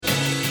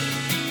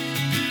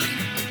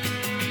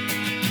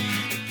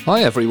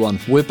Hi everyone,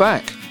 we're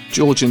back.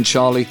 George and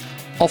Charlie,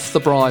 Off The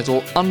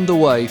Bridle,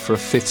 underway for a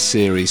 5th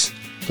series.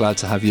 Glad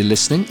to have you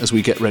listening as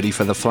we get ready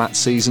for the flat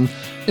season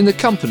in the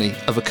company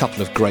of a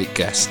couple of great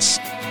guests.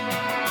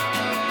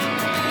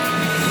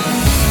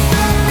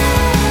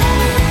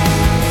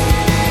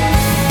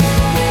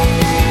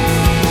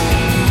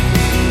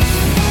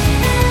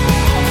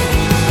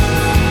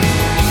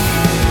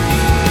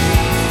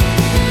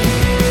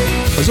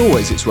 As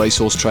always, it's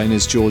racehorse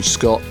trainers George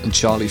Scott and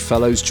Charlie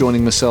Fellows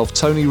joining myself,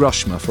 Tony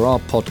Rushmer, for our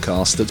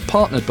podcast that's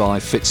partnered by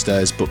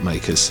Fitzdares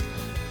Bookmakers.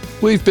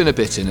 We've been a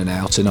bit in and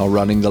out in our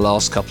running the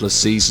last couple of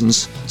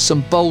seasons.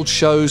 Some bold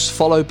shows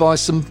followed by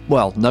some,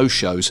 well, no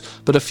shows.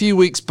 But a few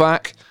weeks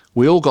back,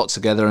 we all got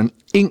together and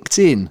inked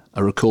in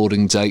a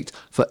recording date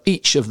for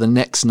each of the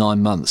next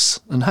 9 months.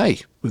 And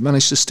hey, we've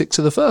managed to stick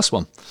to the first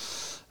one.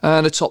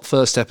 And a top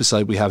first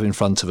episode we have in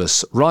front of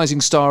us.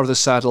 Rising star of the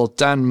saddle,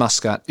 Dan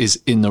Muscutt,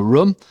 is in the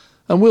room.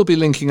 And we'll be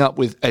linking up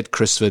with Ed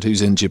Crisford,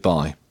 who's in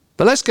Dubai.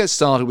 But let's get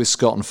started with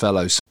Scott and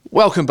Fellows.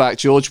 Welcome back,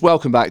 George.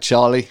 Welcome back,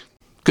 Charlie.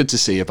 Good to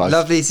see you both.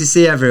 Lovely to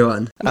see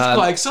everyone. It's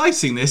quite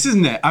exciting, this,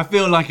 isn't it? I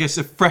feel like it's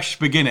a fresh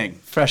beginning.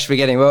 Fresh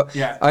beginning. Well,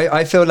 yeah.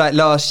 I feel like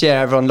last year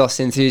everyone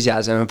lost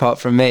enthusiasm apart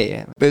from me.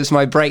 It was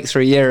my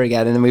breakthrough year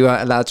again and we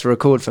weren't allowed to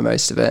record for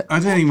most of it. I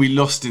don't think we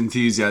lost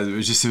enthusiasm. It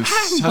was just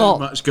so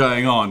much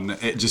going on.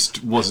 It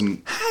just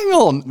wasn't... Hang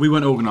on. We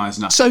weren't organised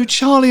enough. So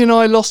Charlie and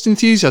I lost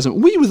enthusiasm.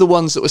 We were the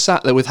ones that were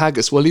sat there with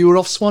Haggis while you were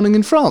off swanning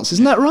in France.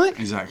 Isn't that right?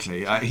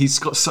 Exactly. He's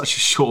got such a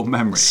short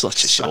memory.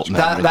 Such a short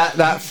memory.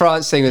 That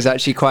France thing was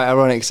actually quite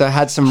ironic because I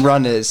had some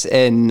runners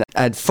in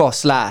at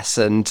Foss Lass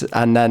and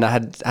then I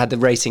had the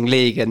racing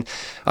league and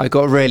I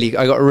got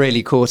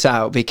really caught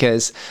out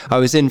because I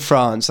was in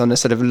France on a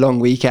sort of long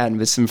weekend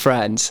with some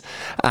friends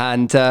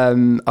and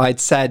I'd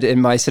said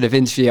in my sort of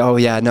interview, oh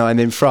yeah, no, I'm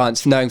in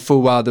France, knowing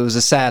full well there was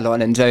a sale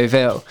on in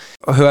Deauville.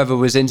 Whoever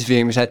was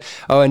interviewing me said,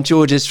 oh, and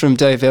George is from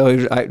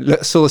Deauville,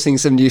 sourcing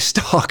some new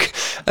stock.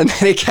 And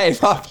then it came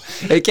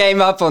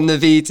up on the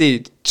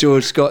VT,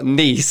 George Scott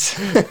Nice.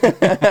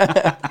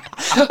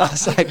 I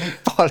was like,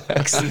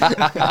 bollocks.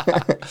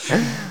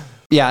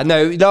 Yeah,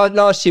 no,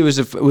 last year was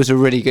a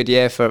really good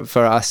year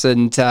for us,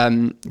 and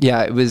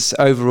it was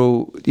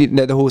overall.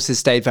 The horses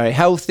stayed very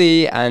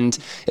healthy, and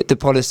the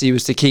policy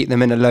was to keep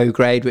them in a low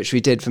grade, which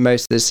we did for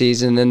most of the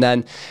season. And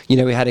then,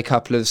 we had a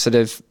couple of sort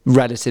of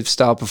relative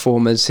star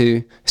performers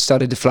who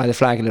started to fly the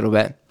flag a little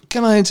bit.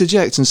 Can I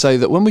interject and say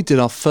that when we did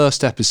our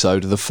first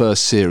episode of the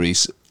first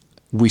series,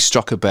 we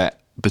struck a bet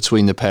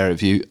between the pair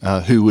of you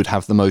who would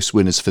have the most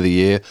winners for the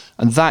year,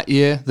 and that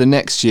year, the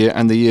next year,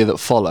 and the year that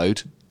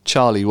followed,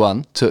 Charlie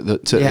won, took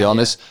the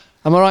honours. Yeah.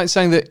 Am I right in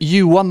saying that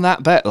you won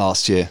that bet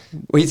last year?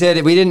 We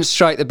did. We didn't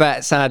strike the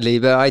bet, sadly,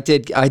 but I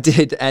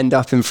did end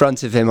up in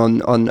front of him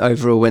on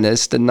overall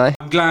winners, didn't I?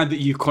 I'm glad that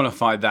you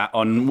qualified that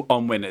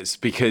on winners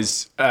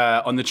because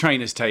on the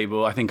trainers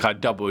table, I think I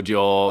doubled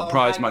your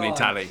prize money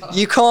tally.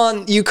 You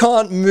can't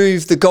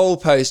move the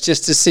goalpost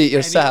just to suit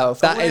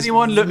yourself. All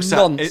anyone looks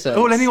at is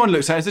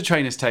the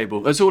trainers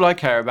table. That's all I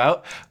care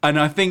about. And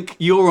I think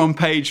you're on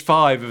page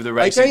 5 of the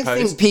racing post. I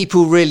don't think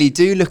people really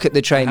do look at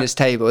the trainers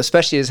table,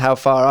 especially as how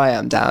far I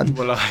am down.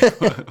 Well, I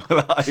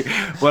do.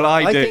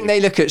 I think they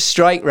look at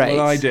strike rates.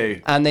 Well, I do.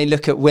 And they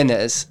look at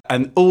winners.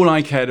 And all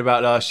I cared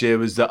about last year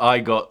was that I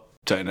got,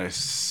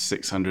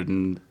 600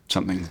 and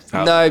something.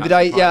 No, but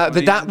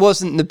that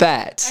wasn't the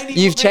bet.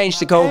 You've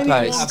changed the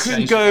goalposts. You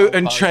couldn't go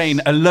and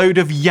train a load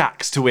of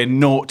yaks to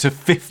win 0 to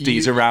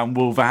 50s around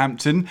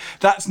Wolverhampton.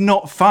 That's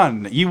not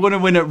fun. You want to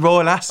win at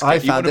Royal Ascot. I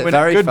found it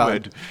very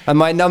fun. And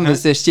my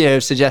numbers this year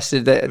have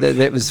suggested that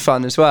it was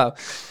fun as well.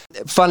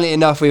 Funnily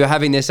enough, we were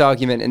having this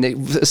argument, and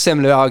a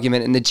similar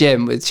argument in the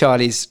gym with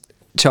Charlie.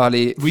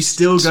 We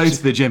still go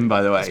to the gym,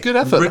 by the way. It's good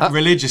effort.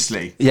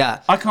 Religiously.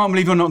 Yeah. I can't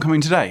believe you're not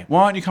coming today.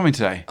 Why aren't you coming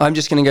today? I'm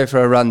just going to go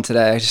for a run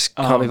today. I just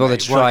can't be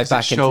bothered to drive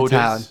back into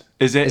town.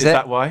 Is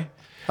that why?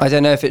 I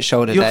don't know if it's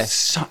shoulder day.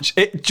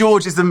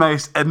 George is the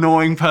most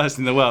annoying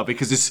person in the world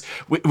because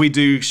we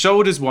do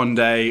shoulders one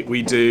day,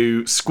 we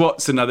do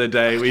squats another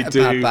day, we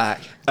do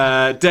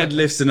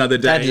deadlifts another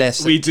day.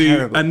 Deadlifts we do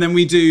terrible. And then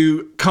we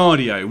do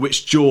cardio,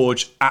 which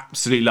George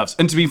absolutely loves.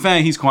 And to be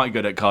fair, he's quite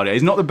good at cardio.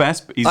 He's not the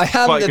best, but he's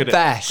quite good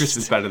at it.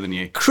 Crisford's better than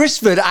you.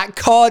 Crisford at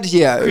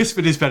cardio.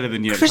 Crisford is better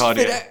than you at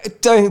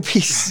cardio. Don't be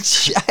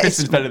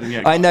Crisford's better than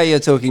you. I know you're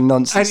talking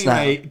nonsense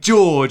anyway, now.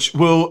 George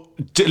will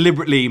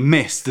deliberately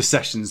miss the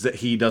sessions that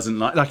he doesn't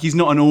like. Like, he's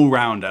not an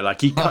all-rounder.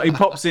 Like, he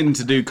pops in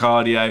to do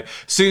cardio. As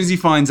soon as he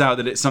finds out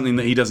that it's something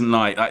that he doesn't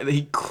like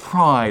he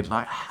cried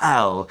like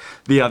hell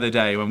the other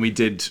day when we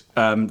did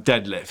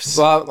deadlifts.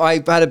 Well, I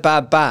had a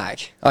bad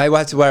back. I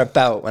had to wear a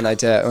belt when I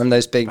do it, one of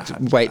those big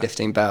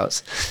weightlifting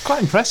belts.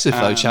 Quite impressive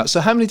though, chat.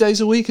 So how many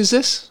days a week is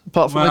this?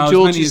 Apart from when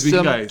George is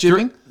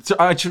gymming? So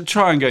I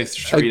try and go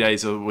 3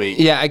 days a week.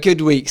 Yeah, a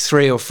good week,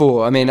 3 or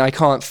 4. I mean, I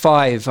can't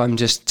 5. I'm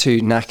just too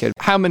knackered.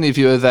 How many of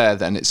you are there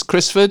then? It's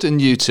Crisford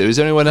and you two. Is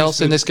there anyone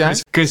else in this game?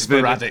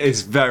 Crisford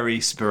is very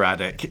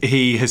sporadic.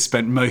 He has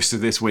spent most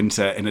of this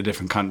winter in a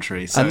different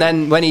country. So. And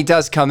then when he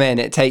does come in,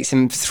 it takes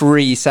him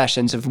 3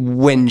 sessions of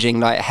whinging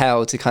like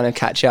hell to kind of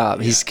catch up.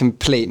 Yeah. He's a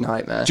complete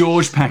nightmare.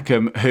 George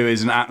Peckham, who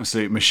is an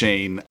absolute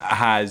machine,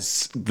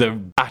 has the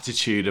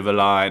attitude of a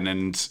lion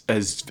and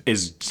is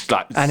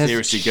like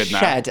seriously good now.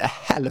 Shed a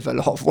hell of a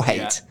lot of weight.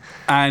 Yeah.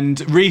 And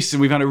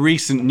we've had a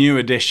recent new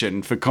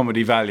addition for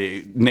comedy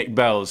value. Nick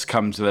Bell's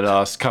come to the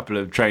last couple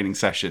of training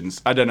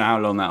sessions. I don't know how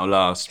long that will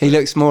last. He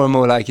looks more and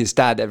more like his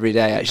dad every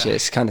day, actually.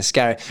 It's kind of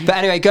scary. But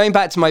anyway, going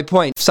back to my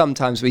point,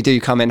 sometimes we do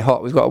come in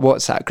hot. We've got a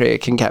WhatsApp group.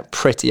 It can get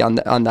pretty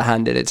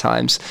underhanded at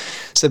times.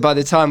 So by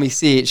the time we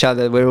see each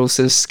other, we're all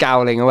sort of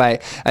scowling away.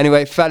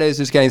 Anyway, Fellows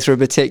was going through a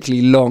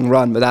particularly long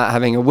run without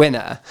having a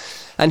winner.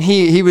 And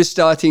he was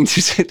starting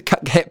to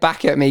get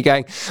back at me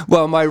going,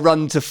 well, my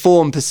run to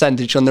form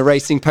percentage on the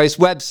Racing Post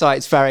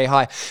website's very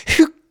high.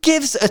 Who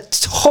gives a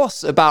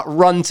toss about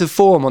run to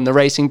form on the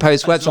Racing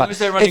Post website?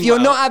 If you're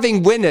not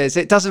having winners,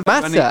 it doesn't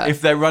matter.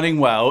 If they're running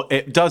well,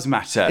 it does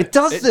matter. It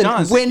doesn't. It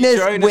does. Winners.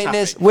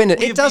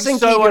 It doesn't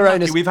keep your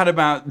owners. We've had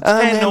about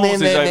 10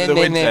 horses over the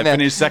winter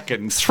finish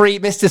second.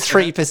 Mr.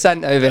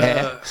 3% over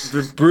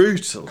here.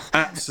 Brutal.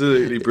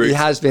 Absolutely brutal. He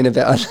has been a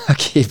bit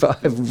unlucky,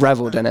 but I've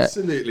revelled in it.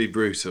 Absolutely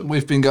brutal.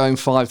 We've been going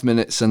 5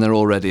 minutes and they're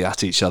already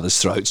at each other's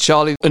throats.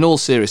 Charlie, in all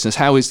seriousness,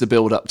 how is the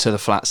build-up to the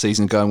flat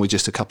season going? We're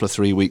just a couple of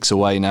 3 weeks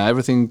away now.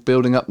 Everything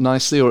building up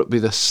nicely, or it'll be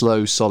the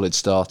slow, solid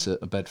start at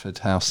a Bedford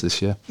house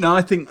this year? No,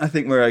 I think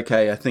we're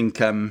okay. I think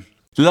the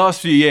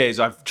last few years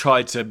I've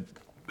tried to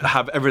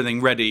have everything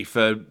ready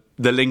for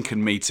the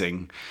Lincoln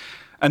meeting,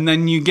 and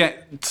then you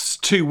get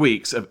 2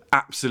 weeks of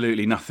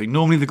absolutely nothing.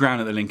 Normally the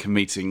ground at the Lincoln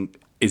meeting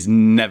is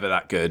never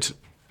that good.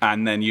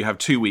 And then you have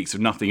 2 weeks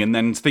of nothing, and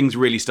then things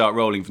really start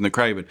rolling from the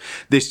Craven.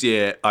 This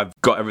year, I've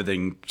got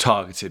everything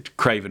targeted,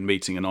 Craven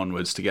meeting and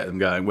onwards to get them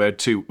going. We're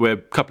a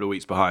couple of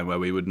weeks behind where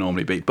we would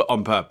normally be, but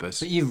on purpose.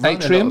 But you've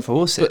run a lot of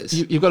horses.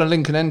 You've got a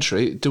Lincoln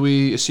entry. Do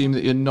we assume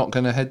that you're not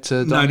going to head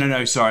to Donny?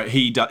 No, sorry.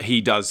 He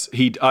does.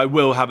 I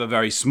will have a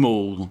very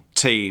small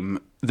team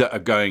that are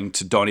going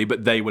to Donny,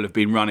 but they will have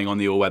been running on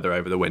the all-weather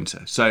over the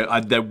winter. So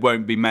there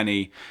won't be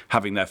many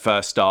having their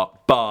first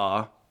start,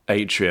 bar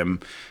Atrium,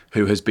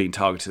 who has been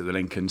targeted at the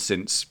Lincoln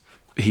since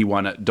he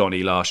won at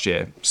Donny last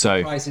year. So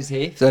what price is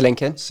he for the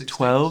Lincoln?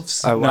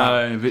 12s? Oh,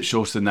 wow. No, a bit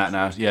shorter than that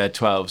now. Yeah,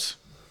 12s.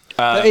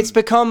 But it's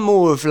become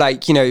more of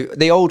like,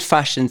 the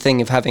old-fashioned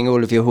thing of having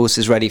all of your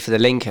horses ready for the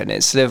Lincoln.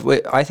 It's sort of,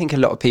 I think a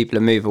lot of people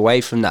are moving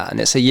away from that,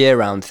 and it's a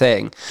year-round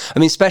thing. I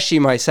mean, especially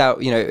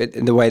myself,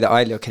 in the way that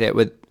I look at it,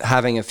 with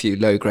having a few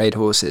low-grade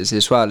horses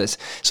as well. It's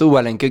all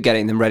well and good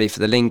getting them ready for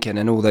the Lincoln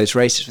and all those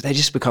races, but they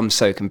just become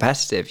so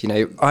competitive.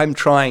 I'm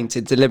trying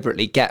to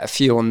deliberately get a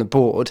few on the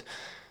board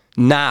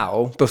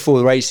now before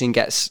the racing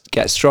gets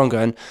stronger,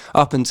 and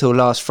up until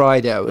last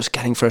Friday I was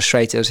getting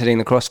frustrated. I was hitting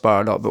the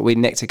crossbar a lot, but we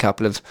nicked a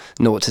couple of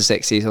 0 to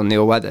 60s on the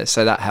all-weather,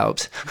 so that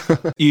helped.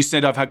 You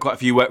said I've had quite a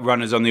few wet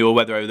runners on the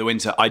all-weather over the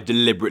winter. I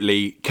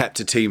deliberately kept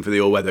a team for the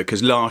all-weather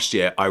because last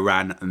year I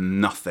ran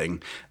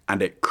nothing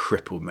and it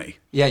crippled me.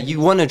 Yeah,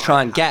 you want to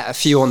try and get a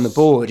few on the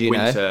board,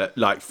 Winter,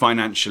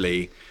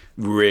 financially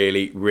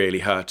really, really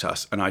hurt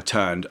us, and I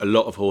turned a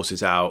lot of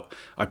horses out.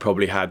 I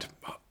probably had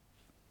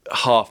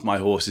half my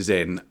horses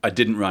in. I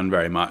didn't run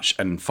very much,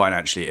 and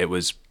financially it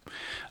was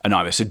a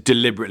nightmare. So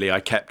deliberately I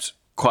kept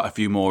quite a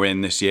few more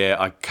in this year.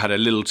 I had a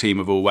little team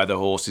of all-weather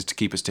horses to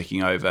keep us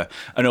ticking over,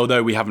 and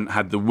although we haven't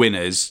had the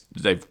winners,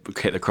 they've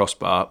hit the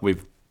crossbar,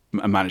 we've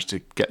managed to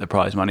get the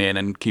prize money in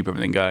and keep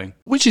everything going.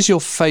 Which is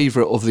your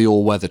favourite of the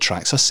all-weather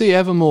tracks? I see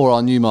ever more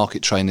our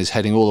Newmarket trainers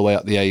heading all the way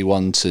up the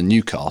A1 to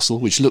Newcastle,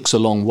 which looks a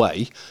long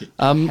way.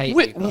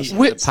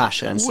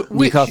 Passion.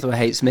 Newcastle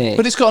hates me.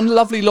 But it's got a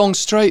lovely long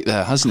straight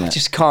there, hasn't it? I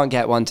just can't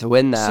get one to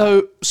win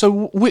there.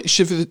 So which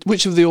of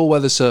the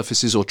all-weather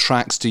surfaces or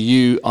tracks do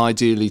you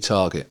ideally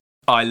target?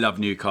 I love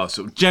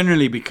Newcastle,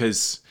 generally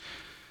because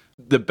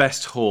the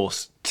best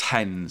horse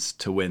tends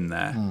to win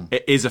there.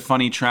 It is a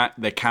funny track.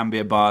 There can be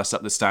a bias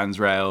up the stands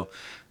rail,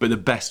 but the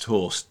best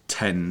horse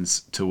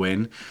tends to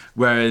win.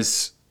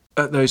 Whereas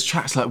at those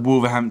tracks like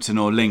Wolverhampton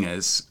or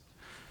Lingers,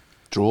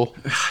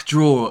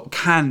 Draw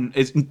can,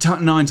 it's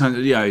 9 times,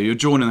 you're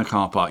drawn in the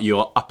car park,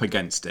 you're up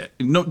against it.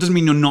 Doesn't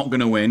mean you're not going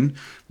to win,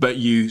 but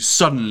you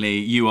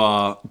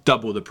are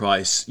double the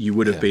price you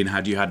would have been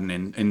had you had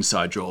an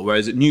inside draw.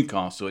 Whereas at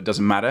Newcastle, it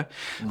doesn't matter.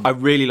 I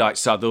really like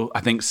Southwell. I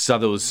think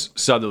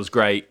Southwell's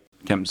great.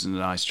 Kempston's a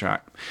nice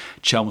track.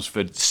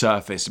 Chelmsford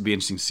surface, it'd be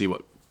interesting to see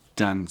what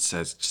Dan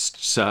says.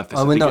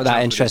 Surface. We're not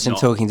that interested in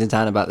talking to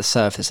Dan about the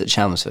surface at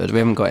Chelmsford. We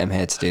haven't got him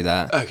here to do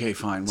that. Okay,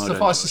 fine. Well,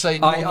 suffice to say,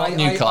 not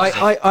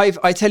Newcastle.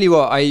 I tell you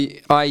what,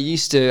 I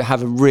used to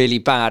have a really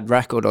bad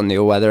record on the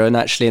all-weather, and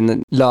actually in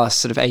the last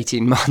sort of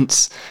 18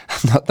 months,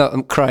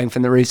 I'm crying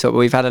from the rooftop, but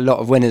we've had a lot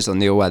of winners on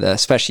the all-weather,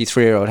 especially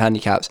 3-year-old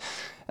handicaps.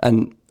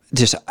 And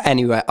just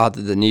anywhere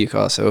other than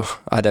Newcastle,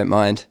 I don't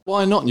mind.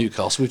 Why not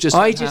Newcastle? We've just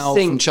heard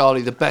from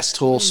Charlie, the best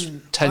horse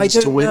tends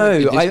to win.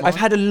 I don't know. I've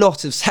had a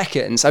lot of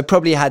seconds. I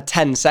probably had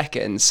 10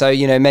 seconds. So,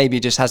 maybe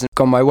it just hasn't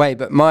gone my way.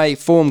 But my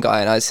form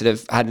guy and I sort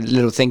of had a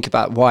little think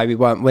about why we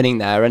weren't winning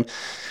there. And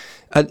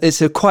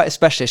it's quite a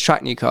specialist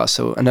track,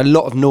 Newcastle, and a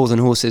lot of northern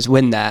horses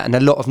win there, and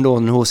a lot of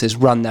northern horses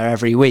run there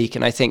every week.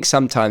 And I think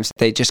sometimes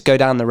they just go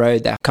down the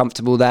road, they're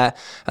comfortable there,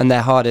 and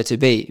they're harder to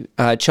beat.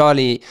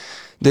 Charlie,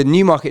 the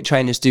Newmarket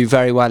trainers do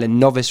very well in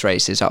novice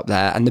races up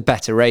there and the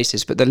better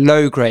races, but the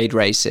low-grade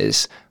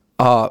races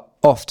are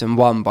often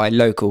won by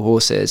local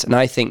horses, and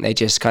I think they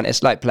just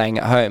it's like playing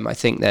at home. I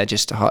think they're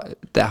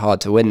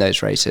hard to win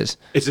those races.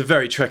 It's a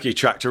very tricky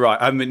track to ride.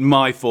 I mean,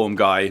 my form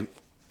guy,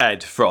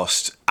 Ed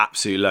Frost,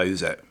 absolutely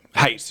loathes it.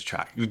 Hates the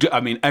track.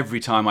 I mean, every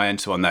time I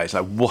enter one there, it's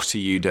like, what are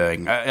you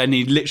doing? And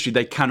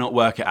they cannot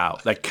work it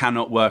out. They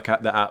cannot work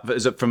out that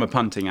out from a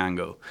punting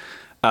angle.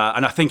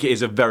 And I think it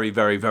is a very,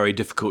 very, very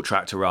difficult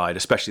track to ride,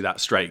 especially that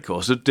straight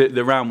course.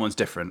 The round one's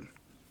different.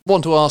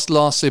 Want to ask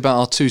lastly about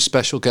our two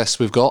special guests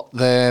we've got.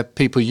 They're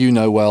people you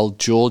know well,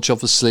 George.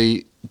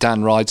 Obviously,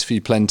 Dan rides for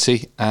you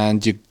plenty,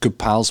 and you're good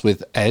pals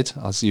with Ed,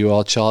 as you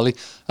are, Charlie.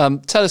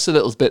 Tell us a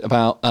little bit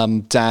about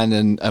Dan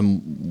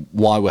and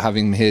why we're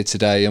having him here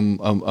today, and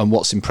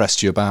what's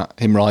impressed you about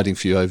him riding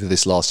for you over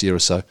this last year or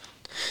so.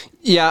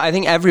 Yeah, I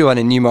think everyone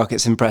in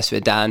Newmarket's impressed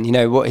with Dan.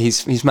 What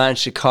he's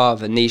managed to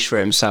carve a niche for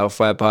himself,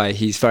 whereby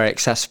he's very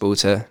accessible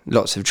to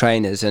lots of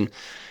trainers, and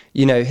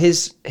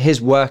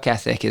his work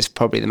ethic is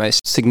probably the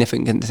most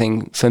significant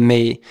thing for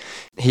me.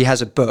 He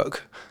has a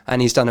book,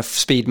 and he's done a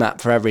speed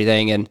map for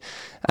everything,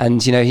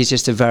 and he's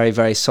just a very,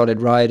 very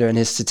solid rider, and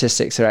his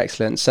statistics are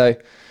excellent. So,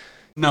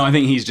 no, I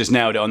think he's just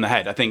nailed it on the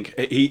head. I think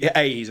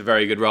he's a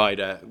very good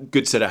rider,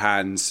 good set of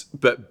hands,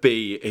 but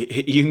B,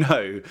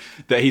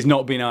 that he's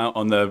not been out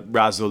on the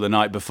razzle the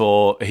night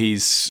before.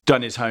 He's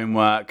done his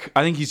homework.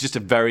 I think he's just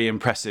a very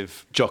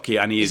impressive jockey,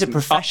 and he's a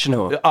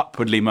professional,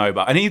 upwardly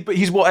mobile, and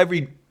he's what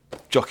every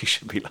jockey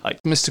should be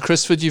like. Mr.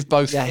 Crisford, you've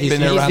both been he's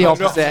around. The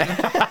opposite.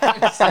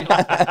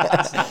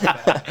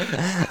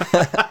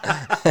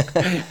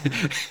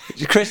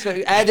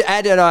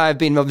 Ed and I have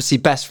been obviously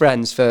best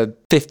friends for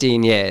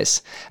 15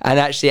 years, and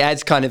actually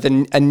Ed's kind of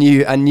a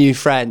new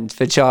friend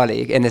for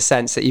Charlie, in the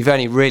sense that you've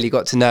only really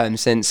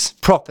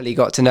properly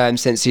got to know him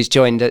since he's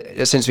joined,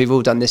 since we've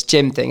all done this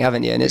gym thing,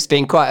 haven't you? And it's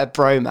been quite a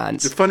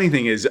bromance. The funny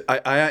thing is,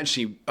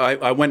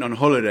 I went on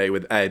holiday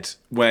with Ed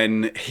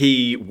when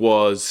he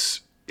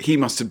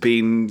must have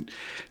been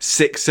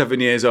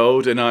 6-7 years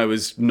old, and I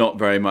was not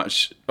very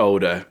much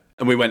older.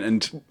 And we went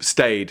and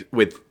stayed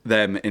with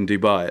them in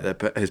Dubai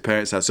at his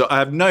parents' house. So I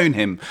have known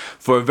him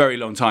for a very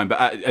long time.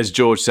 But as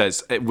George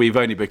says, we've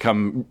only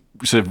become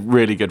sort of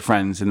really good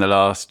friends in the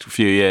last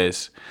few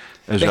years.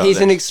 But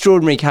he's an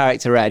extraordinary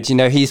character, Ed.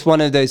 He's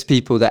one of those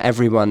people that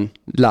everyone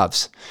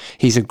loves.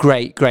 He's a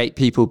great, great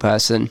people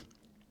person,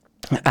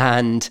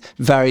 and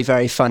very,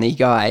 very funny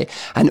guy,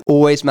 and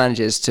always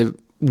manages to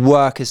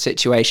work a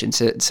situation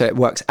so it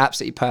works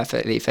absolutely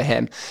perfectly for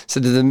him. So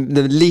the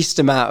least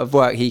amount of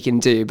work he can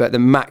do, but the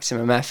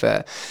maximum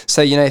effort.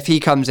 So, if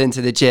he comes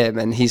into the gym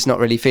and he's not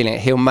really feeling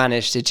it, he'll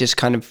manage to just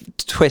kind of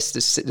twist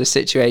the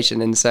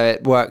situation, and so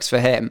it works for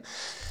him.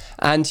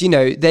 And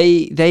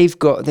they've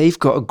got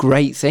a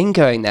great thing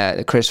going there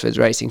at Crisford's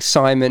Racing.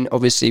 Simon,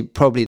 obviously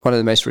probably one of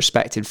the most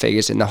respected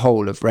figures in the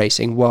whole of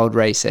racing, world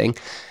racing,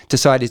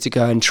 decided to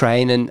go and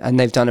train, and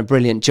they've done a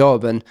brilliant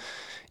job. And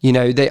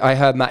I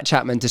heard Matt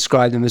Chapman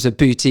describe them as a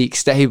boutique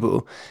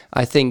stable.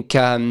 I think,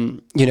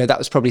 that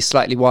was probably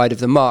slightly wide of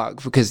the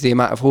mark because of the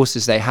amount of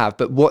horses they have.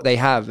 But what they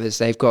have is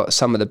they've got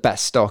some of the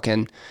best stock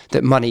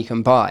that money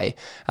can buy,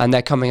 and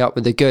they're coming up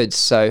with the goods.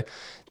 So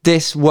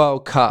this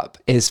World Cup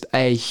is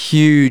a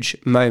huge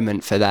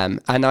moment for them.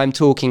 And I'm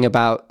thinking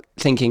about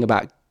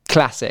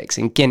classics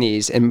and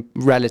guineas in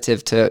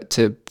relative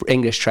to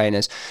English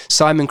trainers.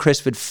 Simon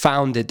Crisford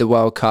founded the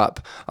World Cup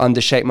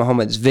under Sheikh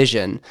Mohammed's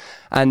vision,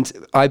 and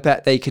I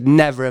bet they could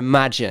never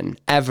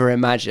ever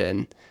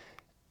imagine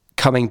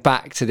coming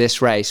back to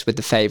this race with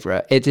the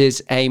favourite. It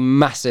is a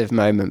massive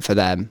moment for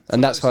them,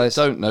 and that's why I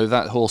don't know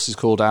that horse is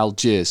called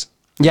Algiers.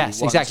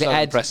 Yes, exactly. So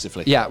Ed,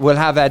 impressively. Yeah, we'll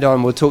have Ed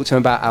on. We'll talk to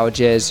him about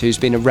Algiers, who's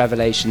been a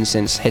revelation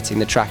since hitting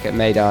the track at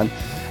Meydan,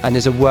 and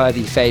is a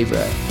worthy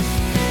favourite.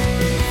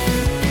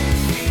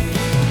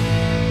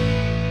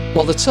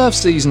 Well, the turf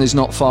season is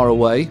not far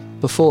away.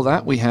 Before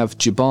that, we have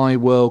Dubai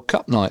World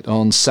Cup night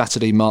on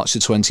Saturday, March the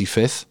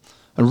 25th.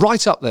 And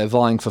right up there,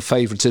 vying for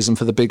favouritism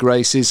for the big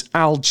race, is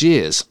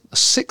Algiers, a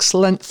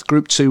 6-length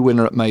Group 2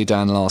 winner at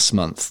Meydan last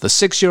month. The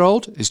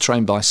 6-year-old is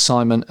trained by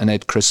Simon and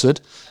Ed Crisford,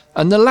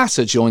 and the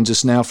latter joins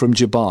us now from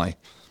Dubai.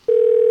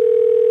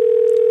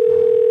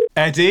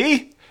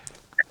 Eddie?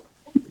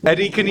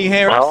 Eddie, can you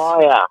hear us? How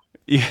are ya?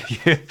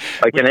 Yeah.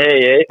 I can hear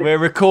you. We're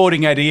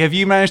recording, Eddie. Have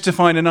you managed to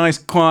find a nice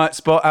quiet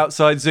spot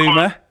outside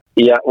Zuma?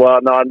 Yeah, well,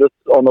 no, I'm just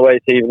on the way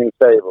to evening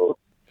stables.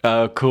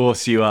 Oh, of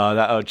course you are,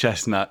 that old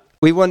chestnut.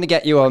 We want to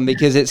get you on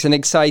because it's an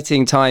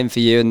exciting time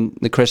for you and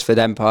the Crisford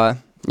Empire.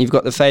 You've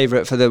got the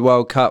favourite for the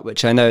World Cup,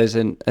 which I know is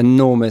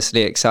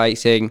enormously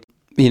exciting.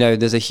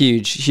 there's a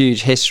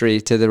huge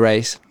history to the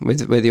race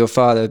with your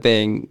father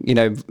being,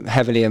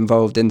 heavily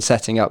involved in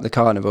setting up the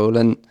carnival.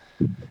 And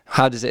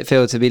how does it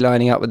feel to be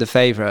lining up with the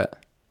favourite?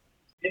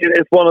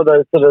 It's one of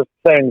those sort of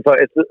things, like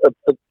it's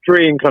a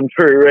dream come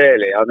true,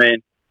 really. I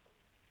mean,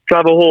 to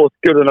have a horse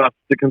good enough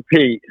to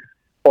compete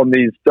on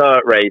these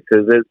dirt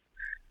races,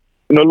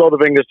 a lot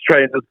of English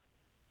trainers,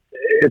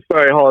 it's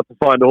very hard to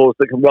find a horse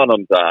that can run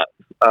on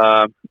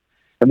dirt.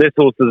 And this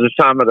horse is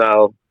a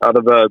Chamadel out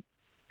of a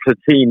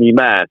Platini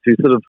mare, who's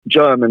sort of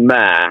German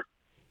mare.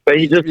 But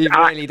he just You've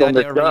acts really done on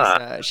the your dirt.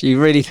 research. You've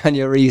really done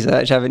your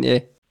research, haven't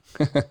you?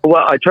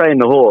 Well, I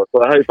trained the horse,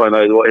 so I hope I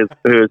know who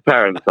his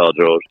parents are,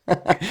 George.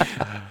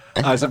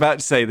 I was about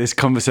to say this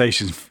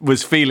conversation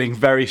was feeling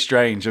very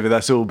strange with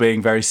us all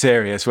being very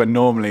serious when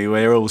normally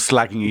we're all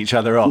slagging each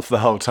other off the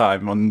whole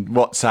time on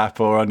WhatsApp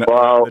or on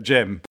the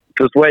gym.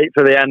 Just wait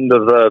for the end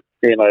of the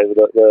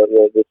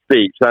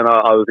speech, then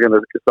I was going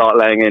to start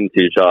laying into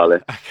you,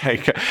 Charlie.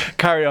 Okay,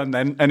 carry on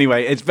then.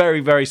 Anyway, it's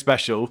very, very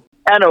special.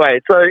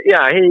 Anyway, so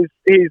yeah, he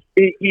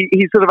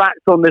sort of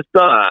acts on this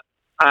dirt,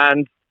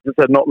 and as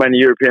I said, not many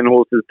European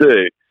horses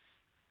do.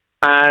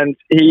 And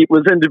he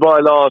was in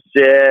Dubai last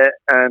year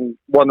and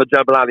won the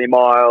Jebel Ali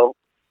Mile.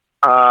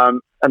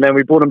 And then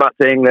we brought him back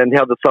to England. He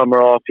had the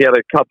summer off. He had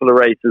a couple of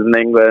races in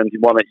England. He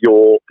won at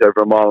York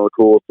over a mile and a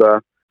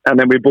quarter. And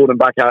then we brought him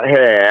back out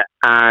here,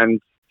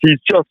 and he's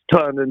just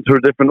turned into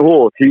a different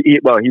horse. He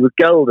was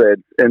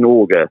gelded in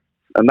August,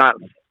 and that,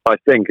 I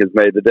think, has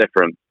made the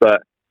difference.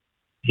 But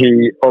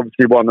he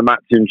obviously won the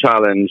Mattoon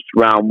Challenge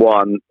round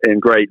one in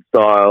great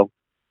style,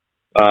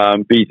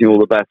 beating all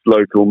the best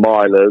local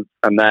milers,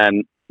 and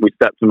then we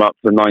stepped him up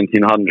to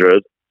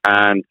 1900,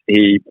 and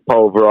he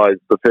pulverised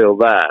the field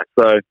there.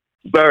 So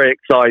very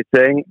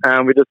exciting,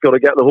 and we just got to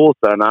get the horse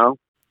there now.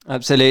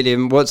 Absolutely.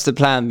 And what's the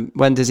plan?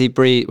 When does he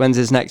breed? When's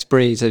his next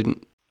breed?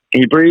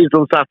 He breeds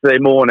on Saturday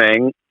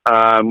morning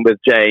with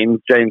James.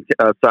 James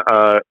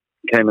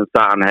came and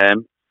sat on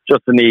him.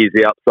 Just an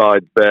easy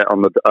upside bit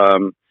on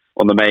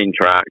the main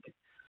track,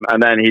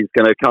 and then he's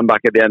going to come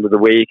back at the end of the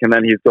week, and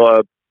then he's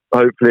got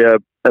hopefully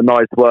a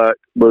nice work.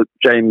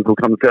 James will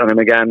come sit on him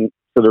again,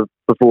 sort of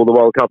before the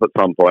World Cup at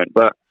some point.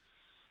 But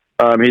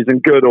he's in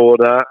good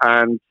order,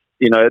 and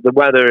the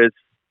weather is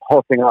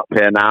hotting up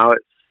here now.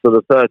 It's sort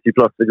of 30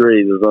 plus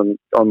degrees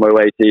on my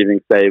way to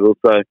evening stable,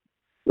 so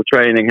we're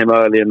training him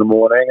early in the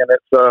morning, and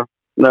it's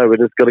we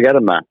just got to get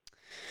him there.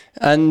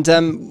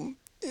 And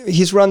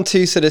he's run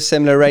two sort of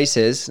similar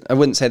races. I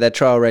wouldn't say they're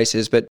trial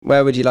races, but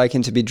where would you like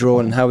him to be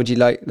drawn, and how would you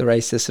like the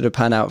race to sort of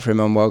pan out for him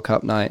on World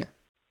Cup night?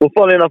 Well,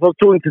 funny enough, I was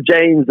talking to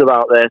James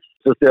about this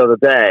just the other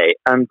day,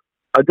 and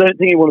I don't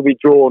think you want to be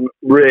drawn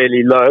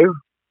really low,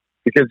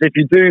 because if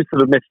you do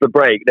sort of miss the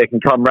break, they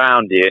can come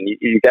round you and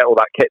you get all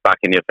that kickback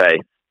in your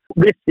face.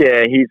 This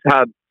year, he's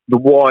had the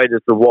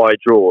widest of wide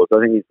draws. I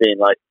think he's been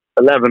like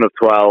 11 of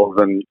 12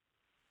 and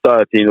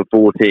 13 of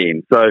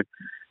 14. So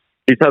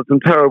he's had some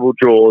terrible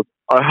draws.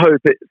 I hope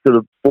it's sort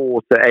of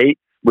 4 to 8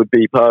 would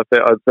be perfect,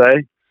 I'd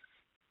say.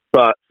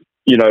 But,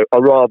 I'd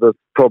rather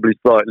probably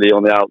slightly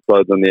on the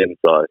outside than the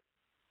inside.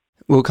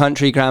 Will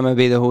Country Grammar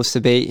be the horse to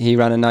beat? He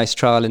ran a nice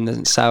trial in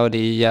the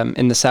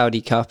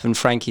Saudi Cup, and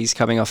Frankie's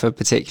coming off a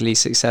particularly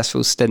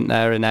successful stint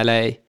there in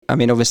LA. I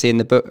mean, obviously in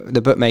the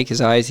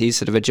bookmakers' eyes, he's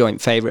sort of a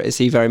joint favourite. Is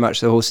he very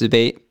much the horse to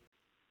beat?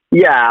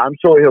 Yeah, I'm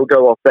sure he'll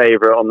go off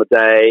favourite on the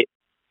day.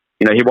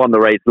 He won the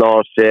race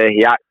last year.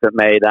 He acts at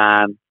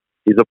Meydan.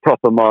 He's a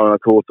proper mile and a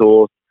quarter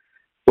horse.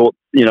 Thought,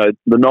 the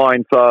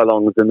 9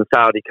 furlongs in the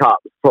Saudi Cup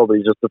was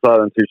probably just a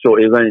furlong too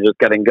short. He was only just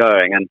getting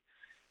going, and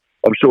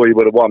I'm sure he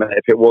would have won it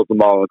if it was a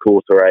mile and a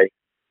quarter race.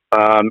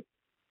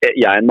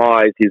 In my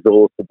eyes, he's the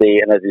horse to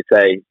beat. And as you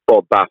say,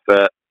 Bob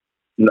Baffert,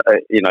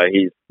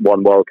 he's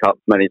won World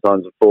Cups many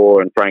times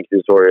before, and Frankie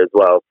Dettori as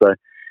well. So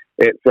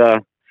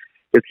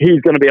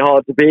he's going to be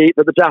hard to beat.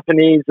 But the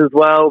Japanese as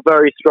well,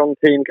 very strong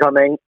team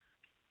coming.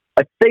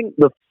 I think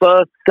the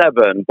first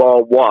 7,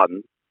 bar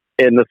 1,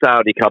 in the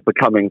Saudi Cup are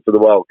coming for the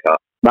World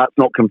Cup. That's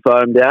not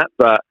confirmed yet,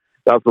 but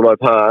that's what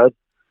I've heard.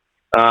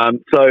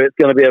 So it's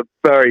going to be a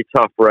very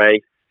tough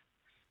race.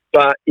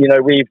 But,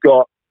 we've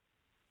got,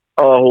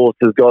 our horse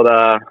has got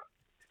a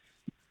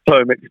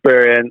home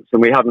experience,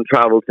 and we haven't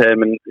travelled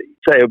him. And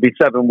say it'll be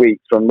 7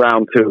 weeks from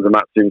round 2 of the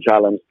Mattoon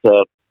Challenge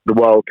to the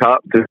World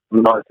Cup, to a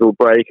nice little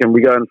break, and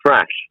we're going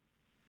fresh.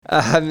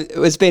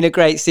 It's been a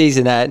great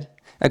season, Ed.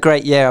 A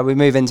great year. We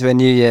move into a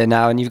new year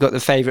now, and you've got the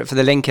favourite for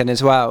the Lincoln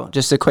as well.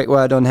 Just a quick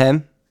word on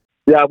him.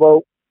 Yeah,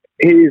 well,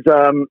 he's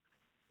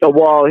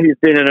he's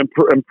been an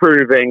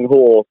improving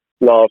horse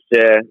last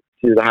year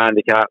to the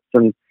handicaps,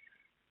 and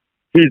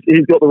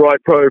he's got the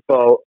right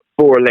profile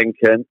for a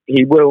Lincoln.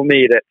 He will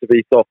need it to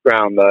be soft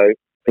ground, though.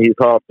 He's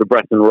half the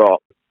Breton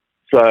Rock,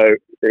 so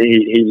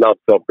he loves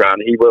soft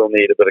ground. He will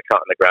need a bit of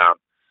cut in the ground,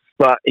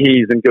 but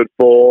he's in good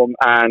form.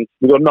 And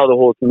we've got another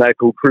horse in there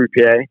called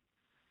Croupier,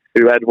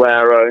 who Ed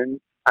Ware owns,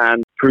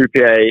 and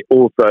Croupier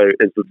also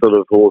is the sort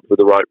of horse with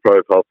the right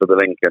profile for the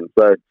Lincoln.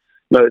 So,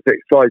 no, it's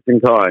exciting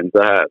times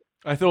ahead.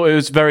 I thought it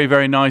was very,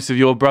 very nice of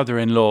your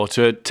brother-in-law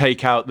to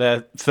take out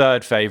their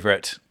third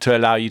favourite to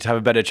allow you to have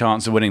a better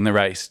chance of winning the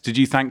race. Did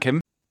you thank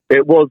him?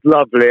 It was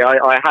lovely.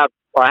 I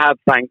have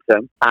thanked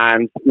him,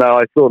 and no,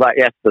 I saw that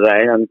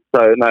yesterday, and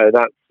so no,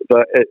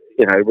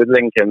 with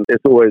Lincoln,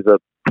 it's always a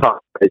tough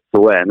race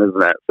to win,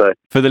 isn't it? So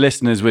for the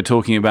listeners, we're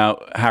talking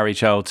about Harry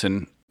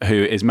Charlton, who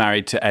is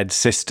married to Ed's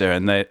sister,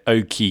 and the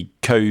Oki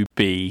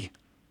Kobe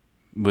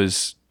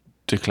was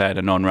declared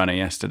a non-runner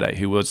yesterday,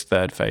 who was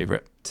third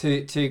favourite.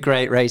 Two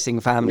great racing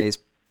families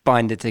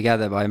binded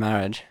together by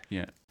marriage.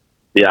 Yeah,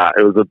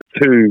 it was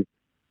two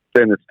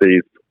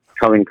dynasties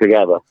coming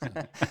together.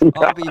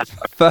 I'll be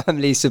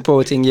firmly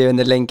supporting you in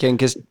the Lincoln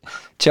because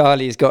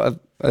Charlie's got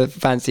a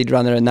fancied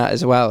runner in that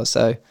as well.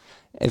 So,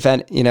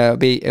 it'll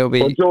be.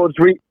 Well, George,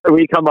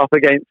 we come up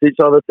against each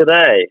other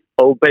today.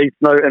 Old Base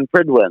Note and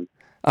Pridwin.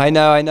 I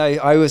know.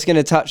 I was going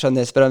to touch on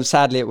this, but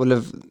sadly it will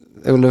have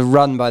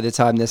run by the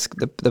time the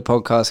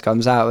podcast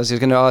comes out. I was just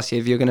going to ask you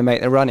if you're going to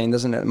make the running.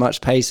 Doesn't it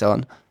much pace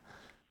on?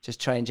 Just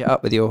change it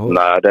up with your horse.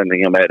 No, I don't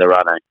think he'll make the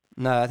running.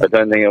 No, I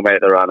don't think he'll make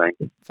the running.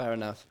 Fair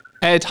enough.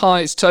 Ed, hi,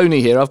 it's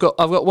Tony here. I've got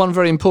one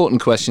very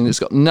important question. It's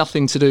got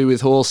nothing to do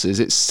with horses.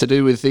 It's to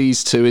do with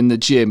these two in the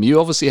gym. You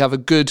obviously have a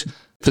good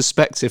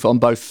perspective on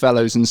both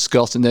Fellows and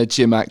Scott and their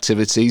gym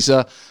activities.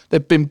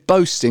 They've been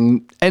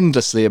boasting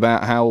endlessly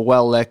about how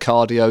well their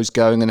cardio's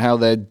going and how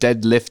their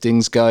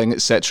deadlifting's going,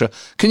 etc.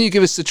 Can you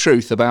give us the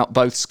truth about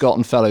both Scott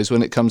and Fellows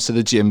when it comes to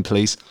the gym,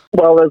 please?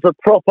 Well, there's a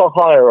proper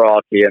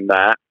hierarchy in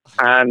there,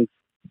 and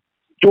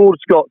George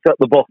Scott's at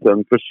the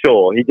bottom for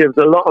sure. He gives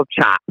a lot of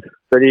chat,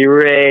 but he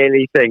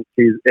really thinks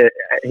he's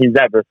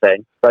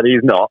everything, but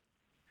he's not.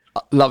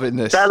 Loving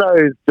this.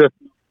 Fellows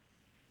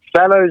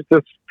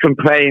just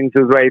complains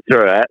his way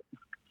through it.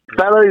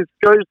 Fellows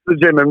goes to the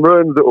gym and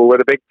ruins it all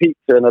with a big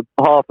pizza and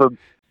half a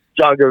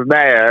jug of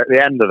mayo at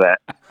the end of it.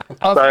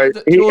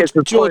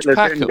 George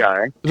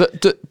Packham.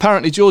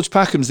 Apparently, George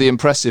Packham's the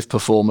impressive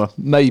performer.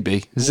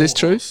 Maybe is this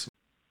true?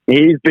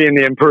 He's been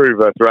the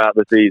improver throughout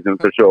the season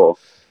for sure.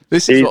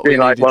 He's been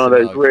like one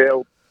of those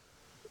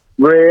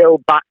real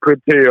backward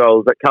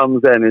 2-year-olds that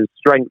comes in and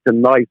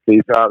strengthened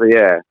nicely throughout the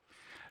year.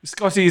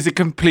 Scotty is a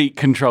complete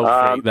control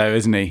freak, though,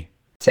 isn't he?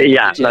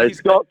 Yeah, no,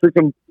 Scott's a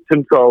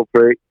control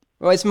freak.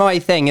 Well, it's my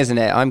thing, isn't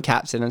it? I'm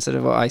captain, and sort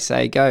of what I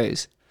say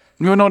goes.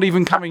 You're not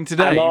even coming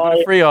today. You've got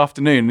a free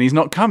afternoon, and he's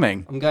not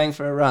coming. I'm going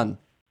for a run.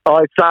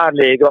 I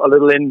sadly got a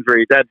little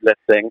injury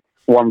deadlifting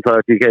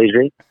 130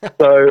 kg.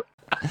 So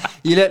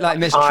you look like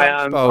Mr.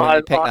 Trenchbowl when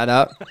you pick that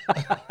up.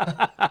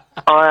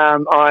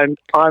 I'm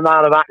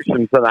out of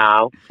action for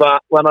now,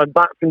 but when I'm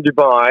back from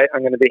Dubai,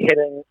 I'm going to be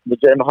hitting the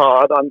gym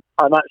hard. I'm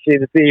actually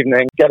this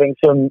evening getting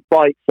some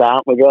bikes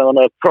out. We're going on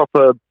a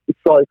proper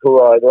cycle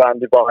ride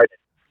around Dubai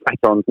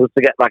just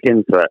to get back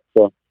into it.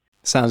 So.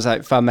 Sounds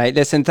like fun, mate.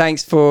 Listen,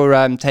 thanks for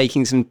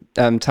taking some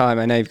time.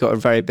 I know you've got a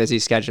very busy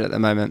schedule at the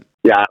moment.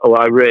 Yeah,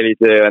 well, I really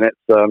do, and it's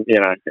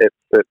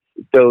it's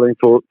building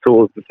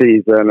towards the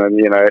season, and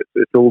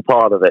it's all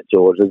part of it,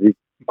 George, as you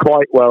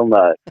quite well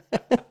know.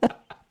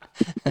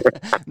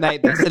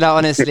 Mate, but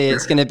honestly,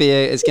 it's going to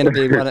be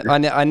one.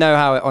 I know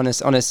how on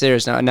a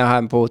serious note, I know how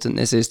important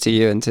this is to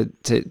you and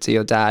to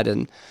your dad,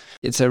 and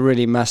it's a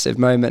really massive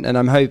moment, and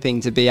I'm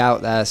hoping to be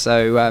out there.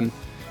 So,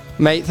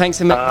 mate, thanks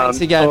again.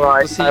 All right.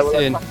 We'll see you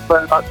soon. Thanks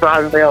very much for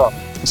having me on.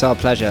 It's our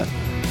pleasure.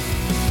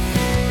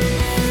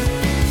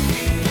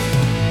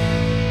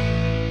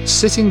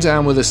 Sitting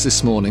down with us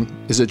this morning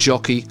is a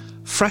jockey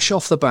fresh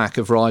off the back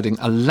of riding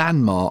a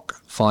landmark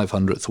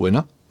 500th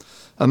winner,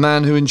 a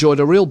man who enjoyed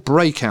a real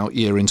breakout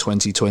year in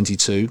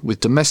 2022 with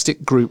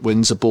domestic group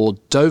wins aboard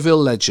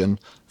Deauville Legend,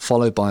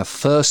 followed by a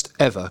first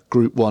ever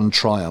Group 1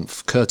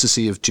 triumph,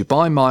 courtesy of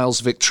Dubai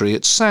Miles' victory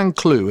at Saint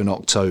Cloud in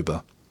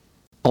October.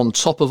 On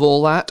top of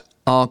all that,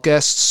 our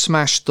guest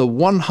smashed the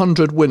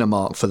 100 winner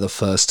mark for the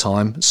first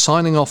time,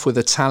 signing off with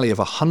a tally of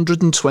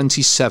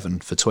 127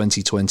 for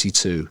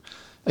 2022,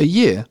 a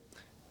year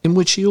in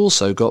which he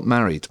also got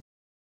married.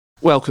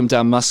 Welcome,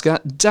 Dan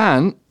Muscutt.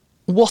 Dan,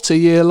 what a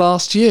year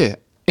last year.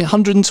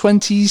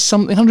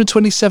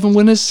 127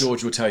 winners.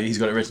 George will tell you, he's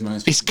got it written on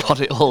his... He's got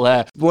it all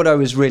there. What I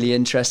was really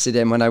interested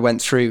in when I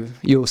went through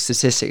your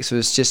statistics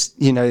was just,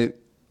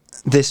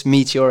 this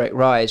meteoric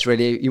rise,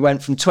 really. You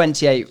went from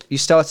 28, you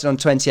started on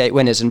 28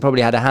 winners and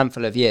probably had a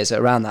handful of years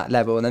around that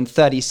level, and then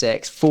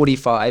 36,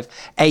 45,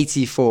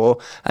 84,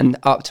 and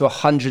up to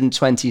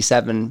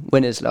 127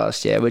 winners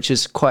last year, which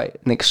is quite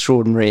an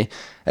extraordinary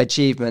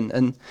achievement.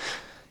 And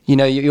you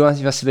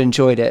must have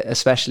enjoyed it,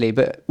 especially.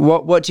 But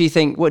what do you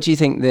think? What do you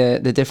think the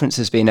difference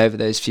has been over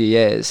those few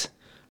years?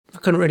 I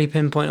couldn't really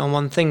pinpoint on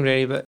one thing,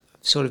 really, but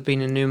I've sort of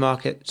been in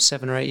Newmarket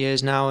 7 or 8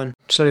 years now, and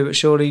slowly but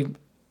surely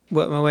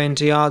worked my way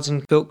into yards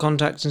and built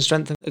contacts and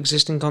strengthened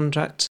existing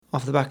contacts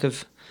off the back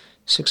of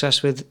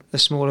success with a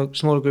smaller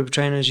group of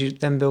trainers. You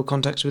then build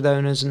contacts with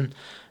owners and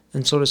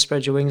sort of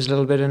spread your wings a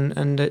little bit,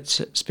 and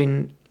it's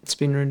been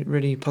really,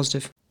 really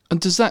positive.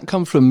 And does that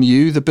come from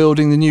you, the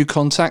building the new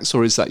contacts,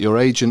 or is that your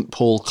agent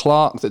Paul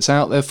Clark that's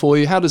out there for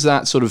you? How does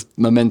that sort of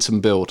momentum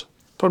build?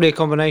 Probably a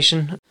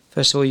combination.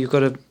 First of all, you've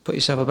got to put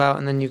yourself about,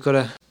 and then you've got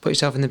to put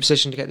yourself in the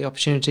position to get the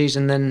opportunities,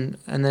 and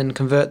then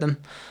convert them.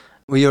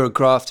 Well, you're a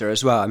grafter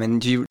as well. I mean,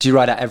 do you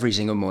ride out every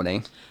single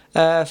morning?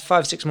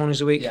 5-6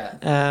 mornings a week.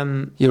 Yeah.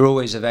 You're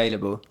always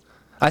available.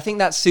 I think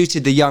that's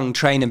suited the young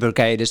trainer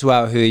brigade as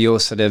well, who are your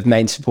sort of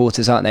main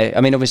supporters, aren't they?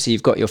 I mean, obviously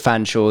you've got your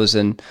Fanshaws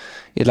and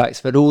you'd like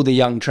to, but all the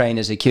young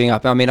trainers are queuing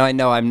up. I mean, I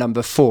know I'm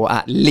number 4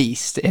 at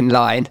least in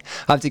line.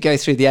 I have to go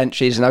through the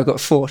entries and I've got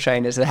 4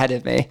 trainers ahead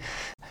of me.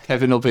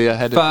 Kevin will be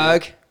ahead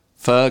of you.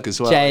 Ferg as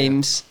well.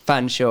 James,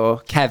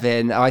 Fanshaw,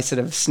 Kevin. I sort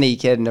of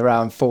sneak in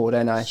around 4,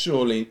 don't I?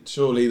 Surely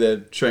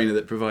the trainer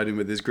that provided him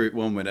with his Group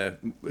 1 winner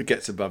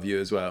gets above you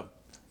as well.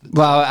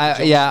 Well,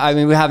 I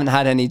mean, we haven't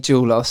had any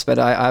dual loss, but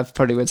I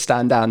probably would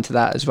stand down to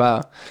that as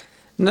well.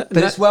 But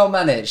it's well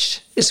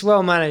managed. It's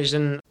well managed,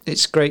 and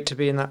it's great to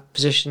be in that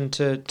position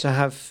to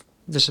have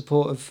the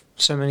support of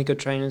so many good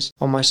trainers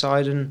on my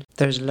side. And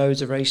there's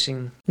loads of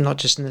racing, not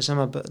just in the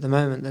summer, but at the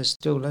moment there's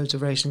still loads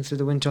of racing through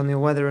the winter on the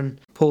all-weather.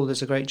 And Paul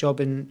does a great job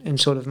in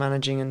sort of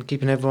managing and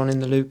keeping everyone in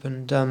the loop.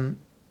 And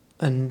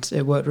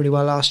it worked really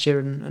well last year,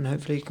 and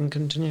hopefully it can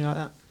continue like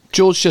that.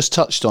 George just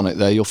touched on it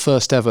there, your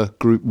first ever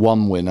Group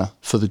 1 winner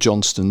for the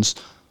Johnstons.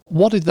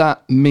 What did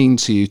that mean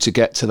to you to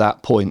get to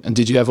that point? And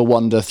did you ever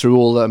wonder through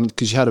all that,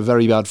 because you had a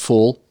very bad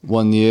fall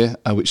one year,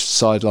 which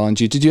sidelined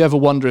you, did you ever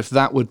wonder if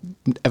that would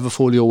ever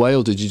fall your way,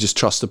 or did you just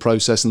trust the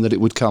process and that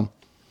it would come?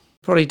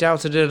 Probably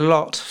doubted it a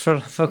lot for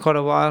quite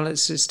a while.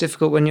 It's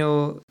difficult when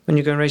you're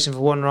going racing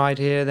for one ride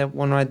here, then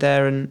one ride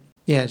there, and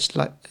yeah, it's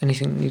like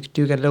anything, you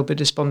do get a little bit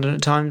despondent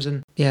at times.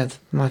 And yeah,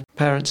 my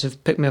parents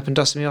have picked me up and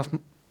dusted me off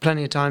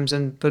plenty of times,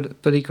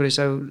 but equally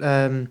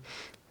so,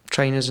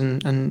 trainers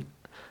and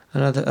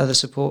other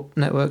support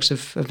networks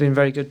have been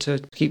very good to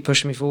keep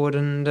pushing me forward,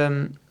 and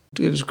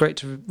it was great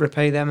to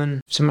repay them,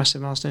 and it's a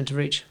massive milestone to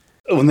reach.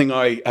 One thing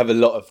I have a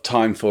lot of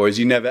time for is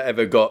you never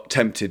ever got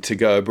tempted to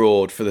go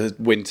abroad for the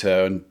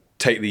winter and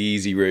take the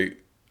easy route.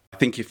 I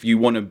think if you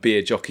want to be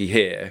a jockey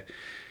here,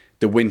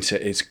 the winter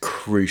is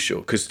crucial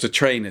because the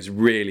trainers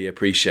really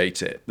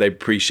appreciate it. They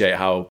appreciate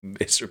how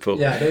miserable.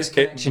 Yeah, those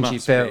connections you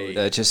build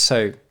are just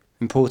so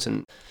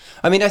important.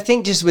 I mean, I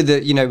think just with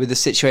the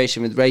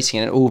situation with racing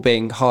and it all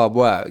being hard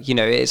work,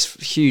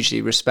 it's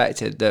hugely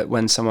respected that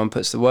when someone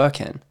puts the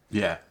work in.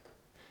 Yeah.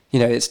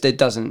 It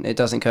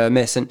doesn't go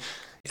amiss. And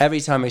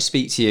every time I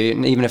speak to you,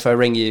 and even if I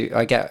ring you,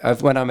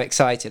 when I'm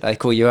excited, I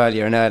call you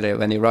earlier and earlier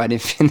when you're riding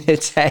in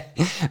the day.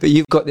 But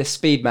you've got this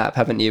speed map,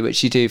 haven't you,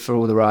 which you do for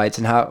all the rides,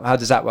 and how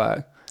does that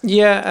work?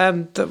 Yeah,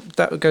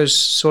 that goes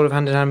sort of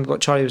hand in hand with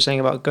what Charlie was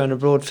saying about going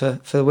abroad for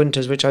the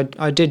winters, which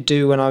I did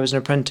do when I was an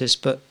apprentice,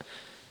 but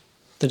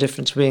the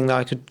difference being that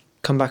I could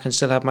come back and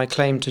still have my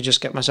claim to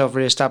just get myself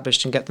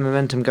re-established and get the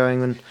momentum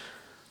going. And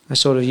I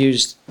sort of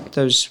used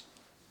those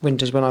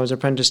winters when I was an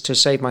apprentice to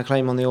save my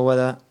claim on the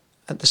all-weather.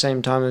 At the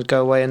same time, I'd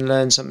go away and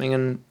learn something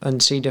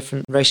and see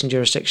different racing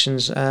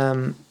jurisdictions.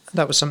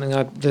 That was something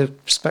the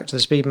respect to the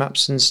speed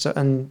maps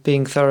and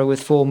being thorough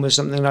with form was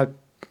something that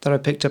I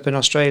picked up in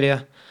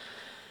Australia.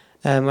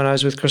 When I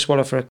was with Chris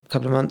Waller for a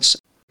couple of months,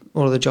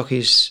 all of the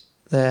jockeys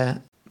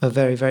there are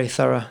very, very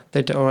thorough.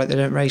 They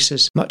don't race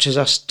as much as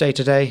us day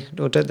to day,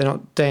 or they're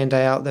not day in,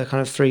 day out. They're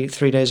kind of three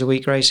days a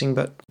week racing,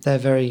 but they're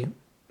very,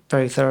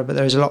 very thorough. But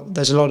there's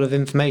a lot of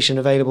information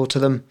available to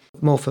them,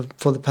 more for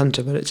the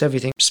punter, but it's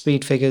everything: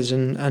 speed figures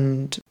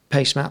and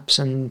pace maps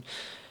and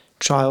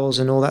trials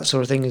and all that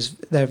sort of thing.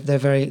 They're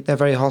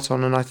very hot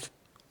on, and I've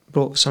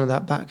brought some of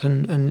that back,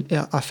 and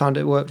yeah, I found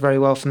it worked very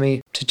well for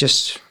me to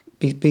just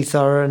be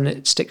thorough, and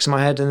it sticks in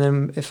my head. And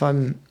then if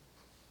I'm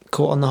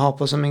caught on the hop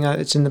or something,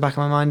 it's in the back of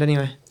my mind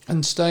anyway.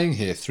 And staying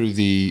here through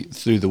the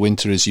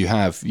winter as you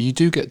have, you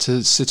do get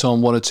to sit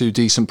on one or two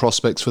decent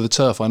prospects for the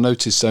turf. I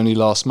noticed only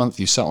last month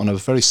you sat on a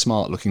very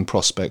smart-looking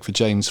prospect for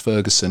James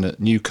Ferguson at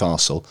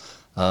Newcastle.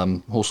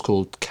 Horse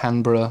called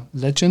Canberra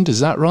Legend, is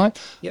that right?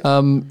 Yep.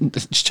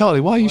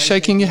 Charlie, why are you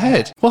shaking your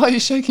head? Why are you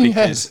shaking your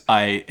head?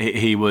 Because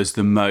he was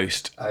the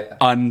most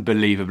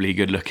unbelievably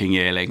good-looking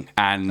yearling,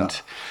 and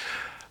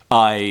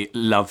I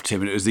loved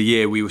him, and it was the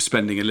year we were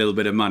spending a little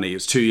bit of money. It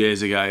was 2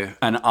 years ago,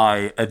 and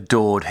I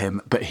adored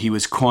him. But he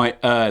was quite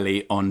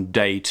early on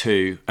day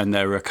 2, and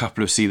there were a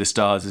couple of See the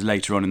Stars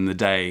later on in the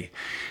day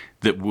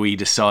that we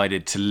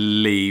decided to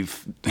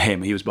leave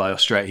him. He's by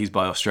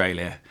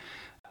Australia,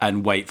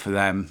 and wait for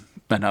them.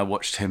 And I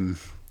watched him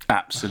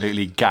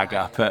absolutely gag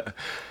up at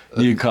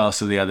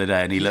Newcastle the other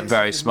day, and he looked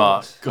very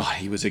smart. God,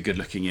 he was a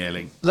good-looking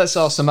yearling. Let's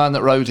ask the man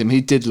that rode him.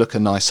 He did look a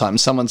nice type. And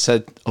someone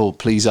said, "Oh,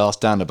 please ask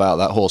Dan about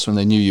that horse," when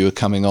they knew you were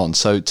coming on.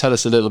 So tell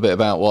us a little bit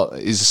about what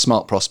he's a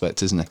smart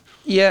prospect, isn't he?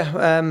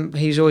 Yeah,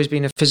 he's always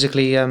been a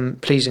physically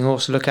pleasing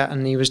horse to look at,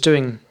 and he was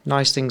doing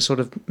nice things sort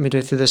of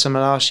midway through the summer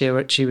last year,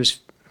 which he was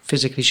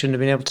physically shouldn't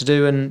have been able to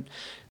do. And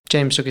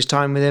James took his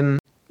time with him.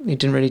 He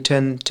didn't really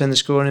turn the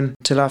screw on him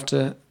till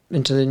after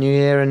into the new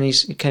year, and he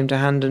came to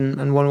hand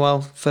and won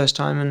well first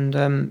time,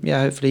 and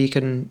hopefully he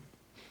can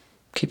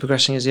keep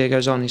progressing as the year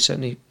goes on. He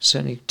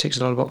certainly ticks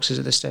a lot of boxes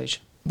at this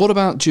stage. What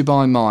about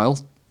Dubai Mile?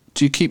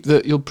 Do you keep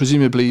you'll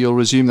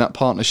resume that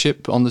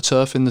partnership on the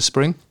turf in the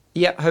spring?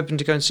 Yeah, hoping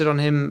to go and sit on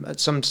him at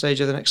some stage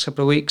over the next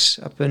couple of weeks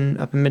up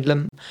in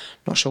Midland.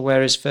 Not sure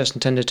where his first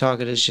intended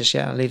target is just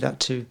yet. I'll leave that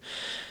to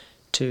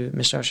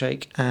Mr.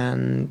 Al-Sheikh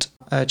and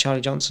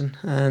Charlie Johnson.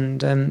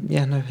 And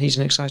he's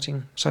an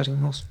exciting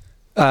horse.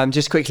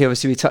 Just quickly,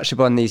 obviously, we touched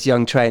upon these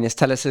young trainers.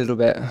 Tell us a little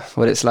bit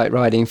what it's like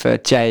riding for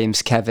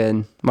James,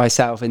 Kevin,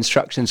 myself.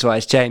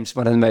 Instructions-wise, James,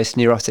 one of the most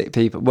neurotic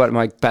people, one of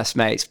my best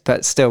mates,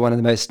 but still one of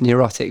the most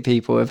neurotic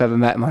people I've ever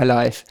met in my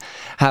life.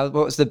 What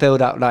was the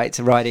build-up like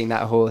to riding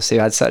that horse who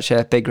had such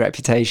a big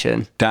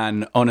reputation?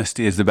 Dan,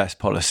 honesty is the best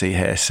policy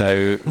here.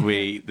 So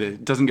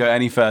it doesn't go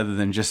any further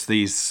than just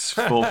these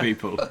 4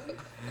 people.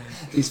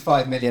 These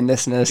 5 million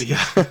listeners.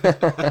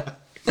 Yeah.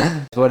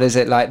 What is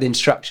it like, the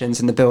instructions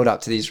and the build-up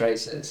to these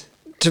races?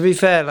 To be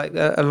fair, like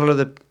a lot of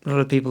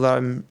the people that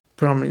I'm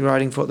predominantly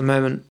riding for at the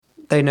moment,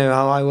 they know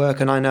how I work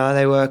and I know how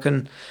they work,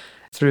 and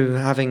through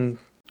having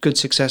good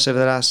success over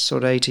the last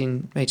sort of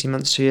 18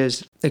 months, 2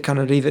 years, they kind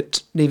of leave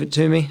it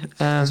to me.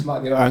 This might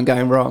be where I'm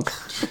going wrong.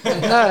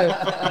 No,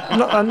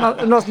 I'm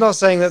not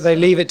saying that they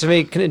leave it to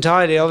me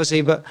entirely,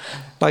 obviously, but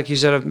like you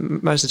said,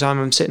 most of the time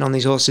I'm sitting on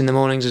these horses in the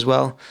mornings as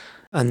well,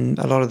 and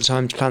a lot of the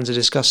times plans are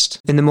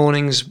discussed in the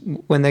mornings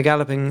when they're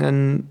galloping,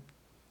 and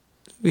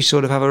we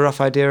sort of have a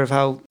rough idea of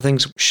how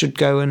things should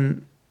go,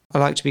 and I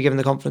like to be given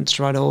the confidence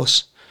to ride a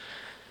horse.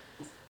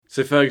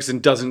 So Ferguson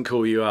doesn't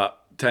call you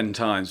up 10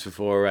 times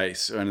before a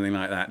race or anything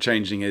like that,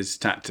 changing his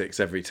tactics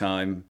every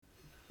time?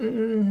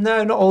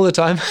 No, not all the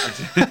time.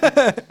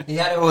 He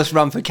had a horse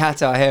run for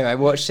Qatar here. I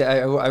watched it.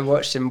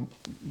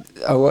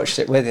 I watched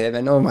it with him,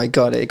 and oh my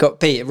god, it got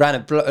beat. It ran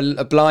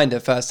a blinder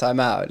first time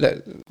out.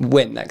 Look,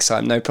 win next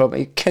time, no problem.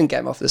 He couldn't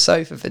get him off the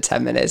sofa for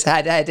 10 minutes.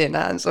 Head in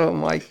hands. Oh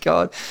my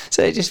god!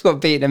 So he just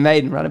got beaten and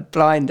made and ran a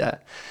blinder.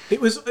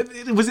 It was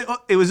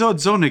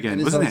odds on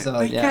again, wasn't it?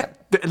 They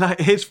get, like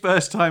his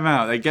first time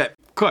out, they get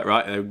quite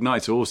right. They're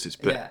nice horses,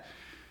 but. Yeah.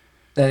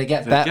 They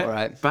get backed,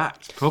 right?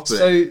 Backed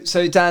properly.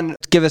 So Dan,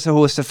 give us a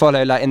horse to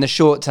follow, like in the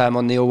short term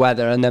on the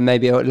all-weather, and then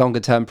maybe a longer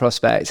term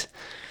prospect.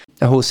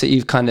 A horse that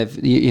you've kind of,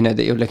 that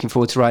you're looking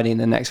forward to riding in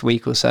the next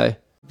week or so. It'd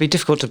be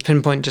difficult to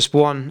pinpoint just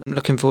one. I'm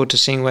looking forward to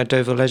seeing where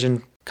Deauville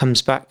Legend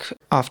comes back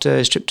after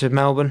his trip to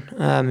Melbourne.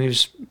 He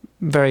was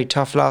very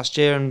tough last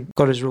year and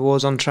got his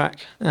rewards on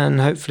track, and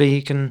hopefully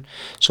he can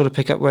sort of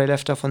pick up where he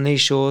left off on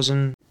these shores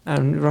and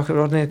Rocket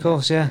Rodney, of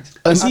course, yeah.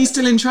 Is he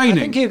still in training?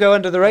 I think he'll go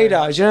under the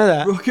radar. Do you know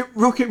that?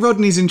 Rocket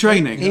Rodney's in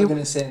training. He's not going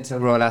to sit until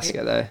Royal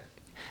Ascot though.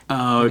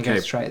 Oh, okay.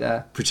 Straight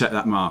there. Protect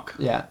that mark.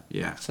 Yeah.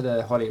 Yeah. For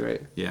the Holly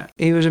route. Yeah.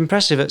 He was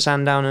impressive at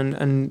Sandown,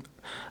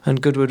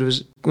 and Goodwood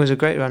was a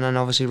great run, and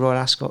obviously Royal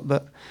Ascot,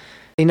 but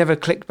he never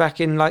clicked back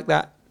in like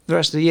that the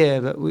rest of the year.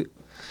 But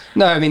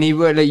No, I mean,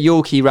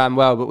 Yorkie ran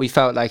well, but we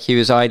felt like he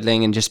was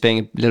idling and just being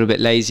a little bit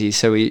lazy.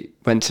 So we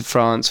went to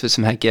France with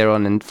some headgear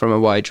on and from a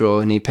wide draw,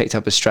 and he picked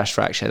up a stress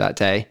fracture that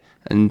day.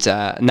 And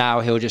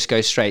now he'll just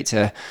go straight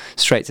to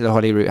the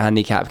Holyrood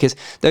handicap, because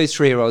those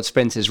 3-year-old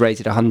sprinters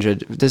rated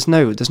 100. There's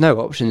no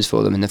options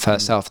for them in the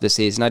first half of the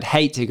season. I'd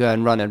hate to go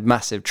and run a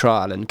massive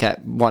trial and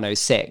get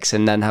 106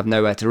 and then have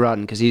nowhere to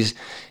run, because he's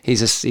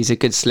a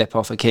good slip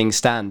off a King's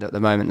Stand at the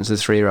moment as a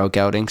 3-year-old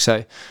gelding.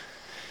 So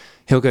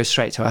he'll go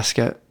straight to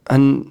Ascot,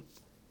 and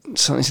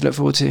something to look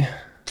forward to.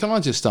 Can I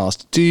just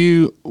ask, do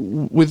you,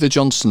 with the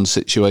Johnson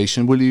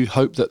situation, will you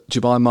hope that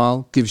Dubai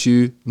Mile gives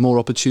you more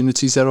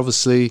opportunities there?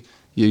 Obviously,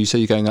 you say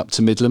you're going up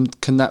to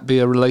Midland. Can that be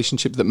a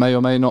relationship that may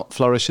or may not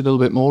flourish a little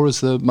bit more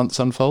as the months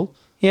unfold?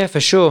 Yeah, for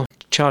sure.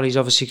 Charlie's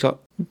obviously got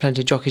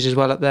plenty of jockeys as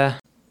well up there,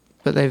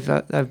 but they've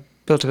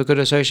built up a good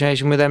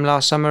association with them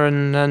last summer,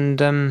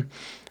 and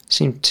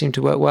seemed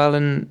to work well,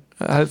 and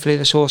hopefully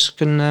this horse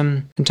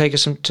can take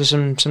us to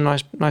some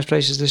nice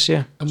places this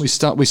year. And we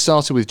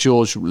started with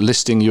George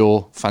listing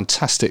your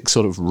fantastic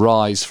sort of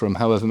rise from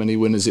however many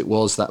winners it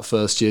was that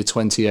first year,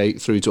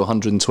 28 through to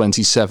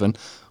 127.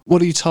 What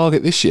do you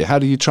target this year? How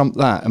do you trump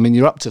that? I mean,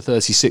 you're up to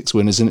 36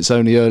 winners and it's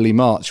only early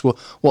March. Well,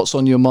 what's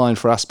on your mind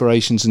for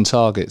aspirations and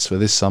targets for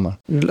this summer?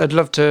 I'd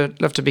love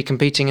to be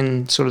competing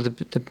in sort of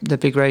the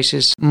big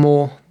races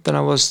more than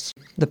I was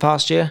the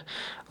past year.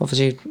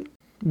 Obviously,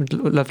 would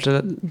love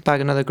to bag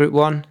another Group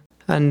 1.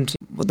 And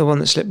the one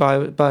that slipped by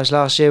us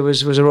last year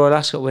was a Royal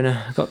Ascot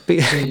winner. Got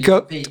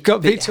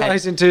beat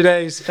twice in 2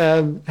 days.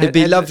 It'd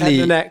be lovely.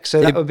 Head the neck,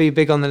 so that would be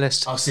big on the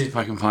list. I'll see if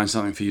I can find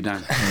something for you,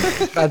 Dan.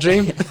 Bad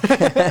dream.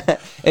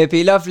 It'd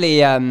be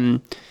lovely.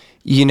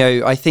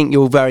 I think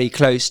you're very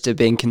close to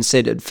being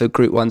considered for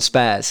Group 1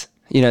 spares.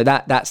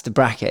 That's the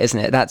bracket, isn't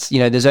it? That's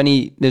there's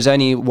only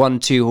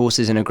 1-2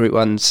 horses in a Group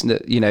 1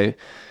 that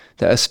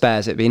are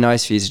spares. It'd be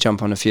nice for you to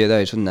jump on a few of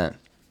those, wouldn't it?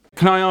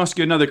 Can I ask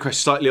you another question,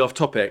 slightly off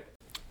topic?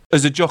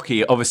 As a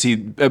jockey,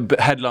 obviously,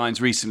 headlines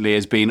recently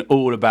has been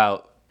all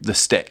about the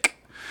stick.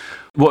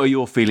 What are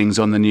your feelings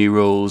on the new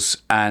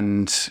rules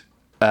and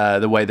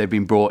the way they've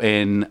been brought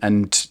in?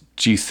 And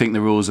do you think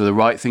the rules are the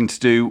right thing to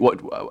do?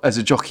 What, as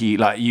a jockey,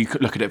 like you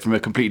could look at it from a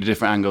completely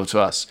different angle to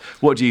us.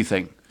 What do you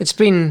think? It's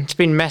been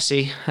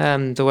messy,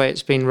 the way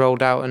it's been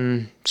rolled out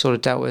and sort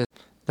of dealt with.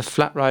 The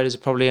flat riders are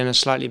probably in a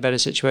slightly better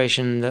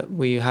situation, that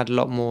we had a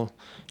lot more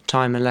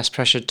time and less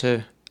pressure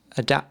to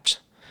adapt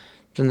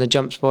the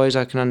Jumps boys.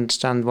 I can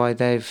understand why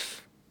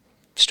they've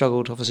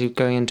struggled. Obviously,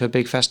 going into a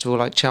big festival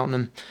like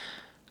Cheltenham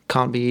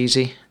can't be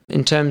easy.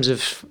 In terms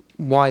of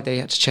why they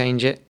had to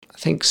change it, I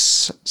think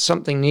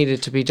something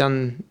needed to be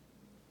done.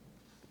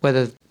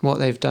 Whether what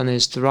they've done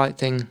is the right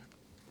thing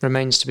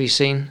remains to be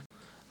seen.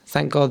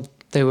 Thank God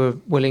they were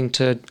willing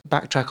to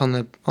backtrack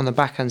on the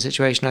backhand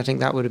situation. I think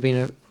that would have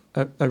been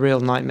a real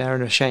nightmare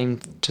and a shame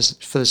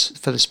for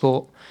the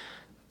sport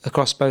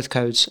across both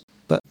codes.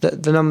 But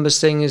the numbers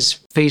thing is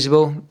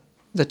feasible.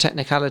 The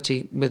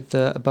technicality with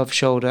the above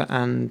shoulder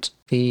and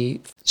the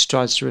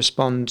strides to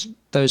respond,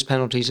 those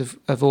penalties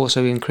have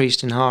also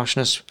increased in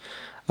harshness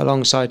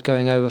alongside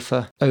going over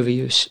for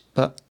overuse.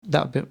 But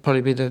that would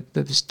probably be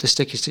the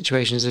sticky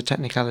situation is the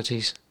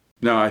technicalities.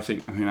 No, I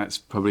think that's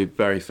probably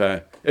very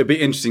fair. It'd be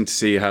interesting to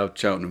see how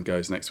Cheltenham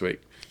goes next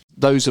week.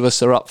 Those of us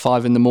that are up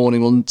 5 a.m,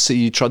 will see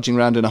you trudging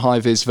around in a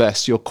high-vis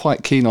vest. You're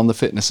quite keen on the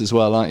fitness as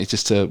well, aren't you,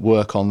 just to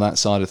work on that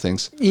side of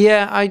things?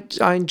 Yeah,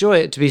 I enjoy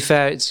it, to be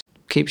fair. It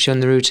keeps you on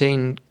the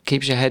routine,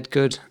 keeps your head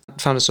good.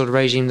 Found a sort of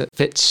regime that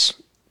fits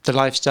the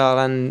lifestyle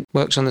and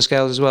works on the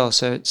scales as well.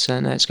 So it's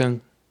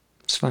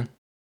fun.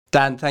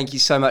 Dan, thank you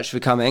so much for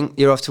coming.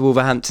 You're off to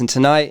Wolverhampton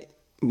tonight.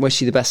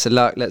 Wish you the best of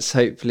luck. Let's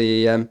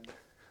hopefully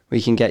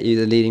we can get you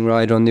the leading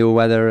ride on the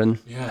all-weather and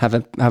have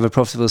a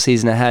profitable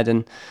season ahead,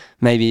 and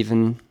maybe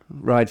even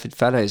ride for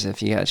Fellows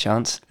if you get a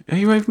chance.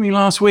 He rode for me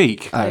last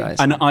week. Oh, nice.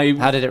 And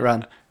How did it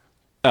run?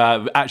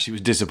 Actually, it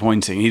was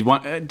disappointing.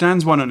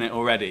 Dan's won on it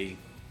already.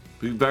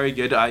 Very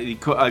good.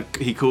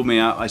 He called me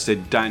out. I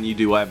said, Dan, you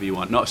do whatever you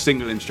want. Not a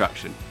single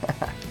instruction.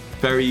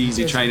 Very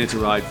easy trainer to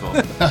ride for.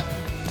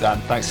 Dan,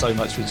 thanks so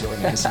much for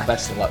joining us and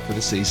best of luck for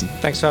the season.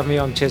 Thanks for having me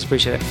on. Cheers,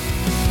 appreciate it.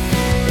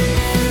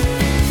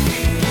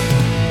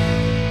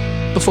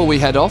 Before we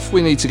head off,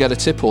 we need to get a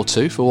tip or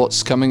two for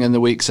what's coming in the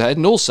weeks ahead.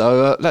 And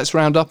also, let's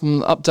round up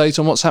and update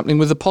on what's happening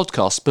with the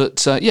podcast.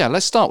 But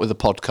let's start with the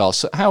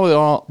podcast. How are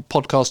our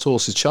podcast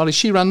horses? Charlie,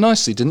 she ran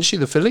nicely, didn't she,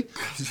 the filly?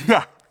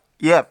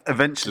 Yeah,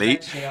 eventually.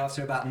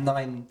 After about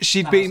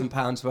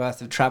 £9,000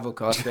 worth of travel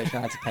costs, which I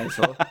had to pay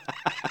for,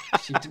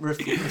 she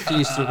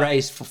refused to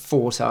race for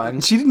 4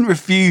 times. She didn't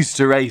refuse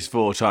to race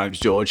 4 times,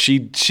 George.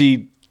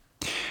 She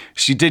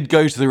did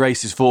go to the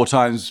races 4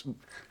 times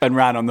and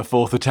ran on the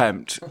 4th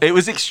attempt. It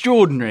was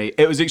extraordinary.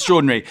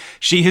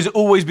 She has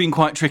always been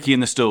quite tricky in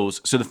the stalls.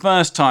 So the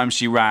first time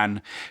she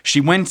ran, she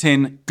went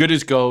in good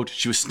as gold.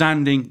 She was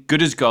standing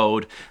good as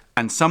gold.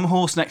 And some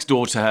horse next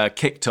door to her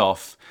kicked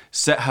off,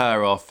 set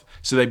her off.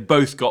 So they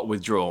both got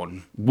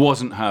withdrawn.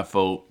 Wasn't her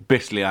fault.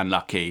 Bitterly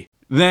unlucky.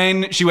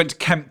 Then she went to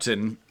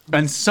Kempton.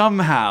 And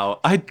somehow,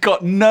 I'd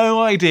got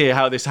no idea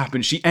how this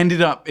happened. She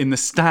ended up in the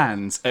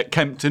stands at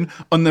Kempton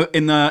in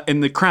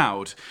the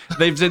crowd.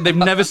 They've said they've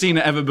never seen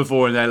it ever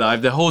before in their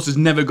life. Their horses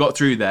never got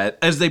through there.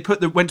 As they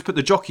went to put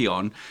the jockey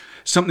on,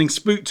 something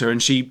spooked her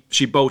and she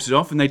bolted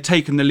off, and they'd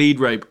taken the lead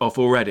rope off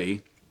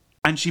already.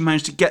 And she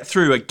managed to get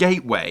through a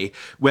gateway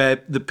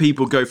where the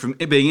people go from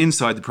it being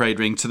inside the parade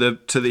ring to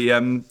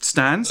the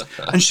stands.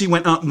 And she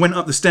went up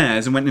the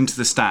stairs and went into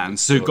the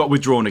stands, so got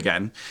withdrawn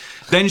again.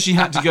 Then she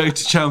had to go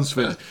to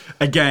Chelmsford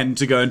again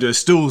to go and do a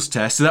stalls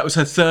test. So that was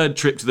her 3rd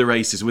trip to the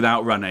races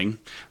without running.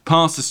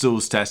 Passed the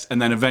stalls test,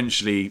 and then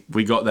eventually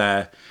we got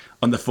there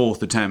on the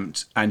 4th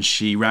attempt, and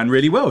she ran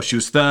really well. She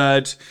was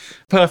 3rd,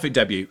 perfect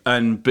debut.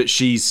 But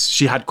she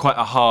had quite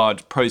a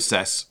hard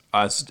process,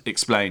 as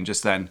explained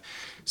just then.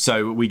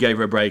 So we gave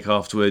her a break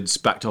afterwards,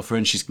 backed off her,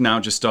 and she's now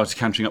just started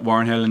cantering up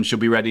Warren Hill, and she'll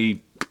be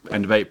ready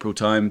end of April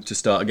time to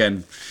start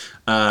again.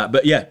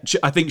 But yeah,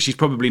 I think she's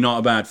probably not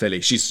a bad filly.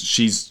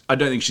 I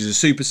don't think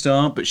she's a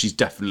superstar, but she's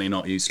definitely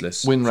not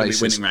useless. Winning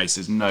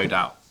races, no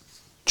doubt.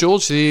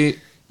 George,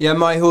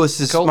 my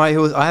horse.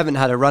 I haven't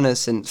had a runner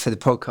for the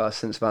podcast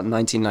since about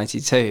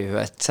 1992.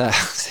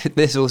 But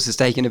this horse has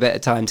taken a bit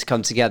of time to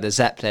come together,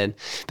 Zeppelin.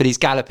 But he's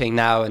galloping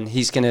now, and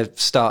he's going to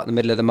start in the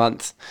middle of the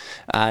month.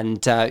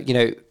 And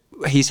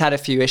he's had a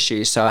few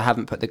issues, so I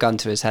haven't put the gun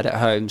to his head at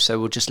home. So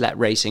we'll just let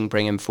racing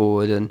bring him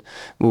forward, and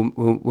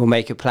we'll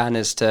make a plan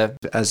as to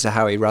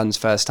how he runs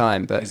first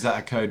time. But is that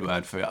a code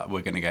word for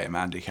we're going to get him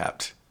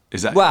handicapped?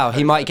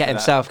 He might get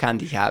himself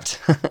handicapped.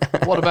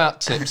 What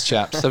about tips,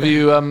 chaps? Have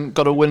you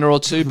got a winner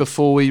or two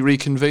before we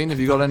reconvene? Have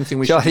you got anything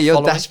we should Charlie, follow?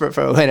 you're desperate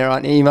for a winner,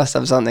 aren't you? You must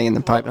have something in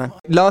the pipeline.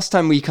 Last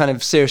time we kind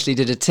of seriously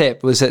did a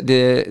tip was on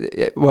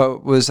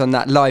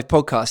that live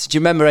podcast. Do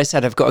you remember I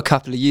said I've got a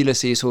couple of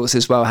Ulysses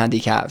horses well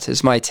handicapped?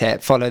 It's my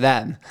tip. Follow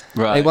them.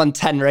 Right. They won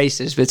 10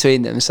 races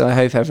between them, so I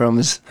hope everyone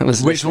was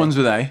Which listening. ones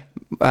were they?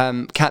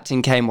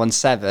 Captain Kane won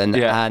 7,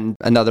 and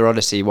Another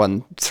Odyssey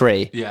won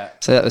 3. Yeah.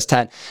 So that was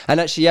 10.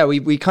 And actually,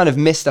 we kind of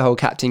missed the whole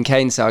Captain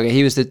Kane saga.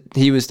 He was the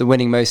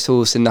winningmost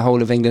horse in the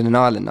whole of England and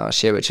Ireland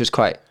last year, which was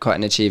quite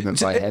an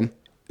achievement by him.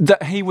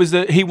 That he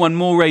won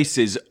more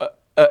races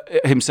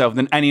himself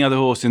than any other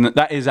horse in that.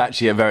 That is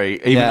actually a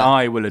very, even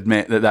I will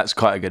admit that's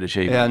quite a good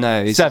achievement. Yeah,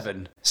 no.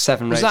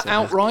 Seven races. Was that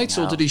outright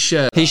or did he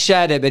share? He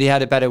shared it, but he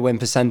had a better win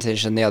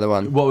percentage than the other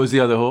one. What was the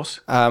other horse?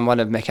 One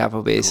of Mick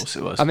Appleby's. Of course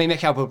it was. I mean,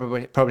 Mick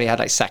Appleby probably had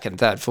like 2nd,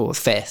 3rd, 4th,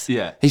 5th.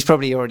 Yeah. He's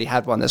probably already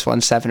had one that's won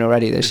 7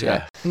 already this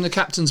year. And the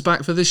captain's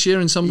back for this year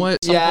in some way?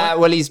 At some point?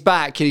 Well, he's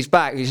back. He's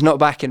back. He's not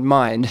back in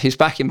mind. He's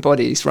back in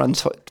body. He's run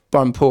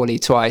poorly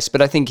twice,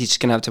 but I think he's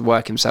just going to have to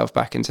work himself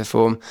back into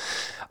form.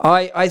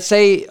 I'd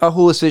say a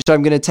horse which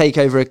I'm going to take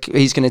over,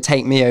 he's going to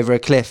take me over a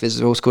cliff, is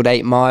a horse called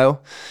 8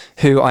 Mile,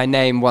 who I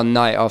named one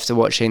night after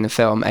watching the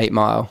film 8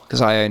 Mile,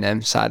 because I own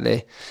him,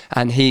 sadly.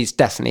 And he's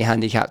definitely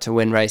handicapped to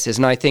win races.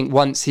 And I think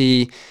once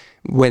he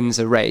wins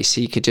a race,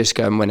 he could just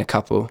go and win a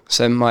couple.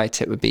 So my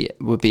tip would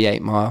be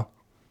 8 Mile.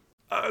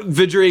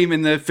 The Dream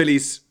in the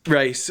Phillies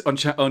race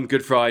on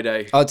Good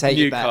Friday. I'll take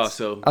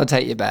Newcastle. your bets. I'll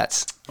take your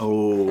bets.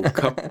 Oh,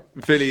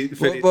 Philly.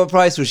 What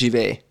price will she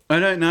be? I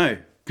don't know.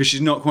 Because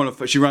she's not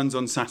qualified. She runs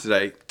on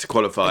Saturday to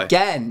qualify.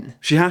 Again?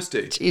 She has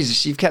to.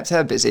 Jesus, you've kept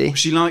her busy.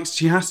 She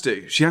has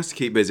to. She has to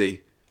keep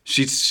busy.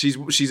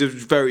 She's a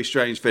very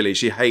strange filly.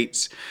 She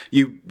hates,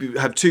 you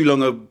have too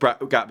long a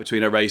gap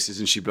between her races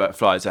and she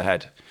flies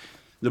ahead.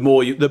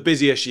 The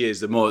busier she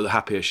is, the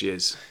happier she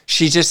is.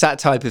 She's just that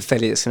type of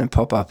filly that's going to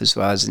pop up as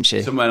well, isn't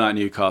she? Somewhere like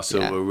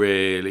Newcastle will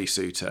really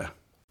suit her.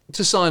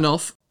 To sign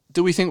off,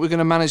 do we think we're going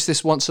to manage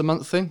this once a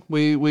month thing?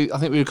 I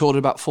think we recorded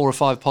about 4 or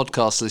 5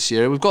 podcasts this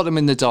year. We've got them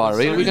in the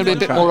diary. Are we going to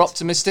be a bit more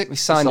optimistic? We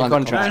signed the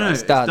contract. No,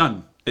 it's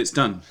done. It's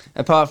done.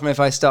 Apart from if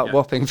I start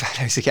whopping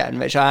fellows again,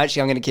 which I'm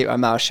going to keep my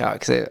mouth shut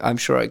because I'm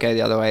sure it'll go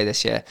the other way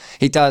this year.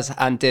 He does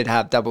and did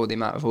have double the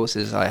amount of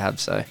horses I have,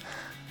 so...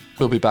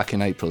 We'll be back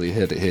in April. You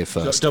heard it here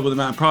first. Double the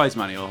amount of prize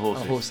money or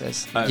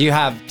horses? Horses. You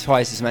have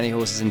twice as many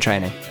horses in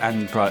training.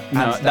 And prize.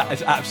 No, that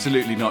is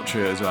absolutely not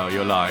true as well.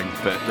 You're lying,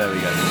 but there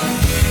we go.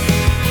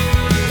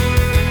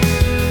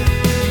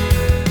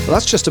 Well,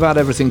 that's just about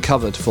everything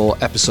covered for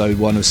episode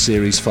 1 of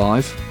Series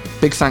 5.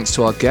 Big thanks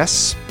to our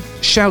guests.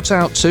 Shout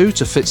out to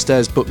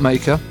Fitzdare's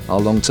Bookmaker, our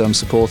long-term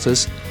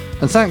supporters.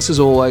 And thanks as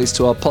always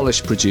to our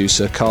polished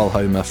producer, Carl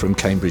Homer from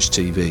Cambridge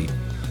TV.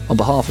 On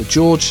behalf of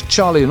George,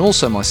 Charlie and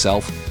also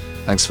myself,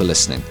 thanks for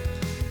listening.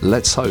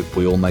 Let's hope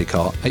we all make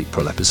our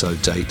April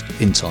episode date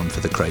in time for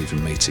the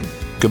Craven meeting.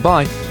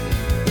 Goodbye.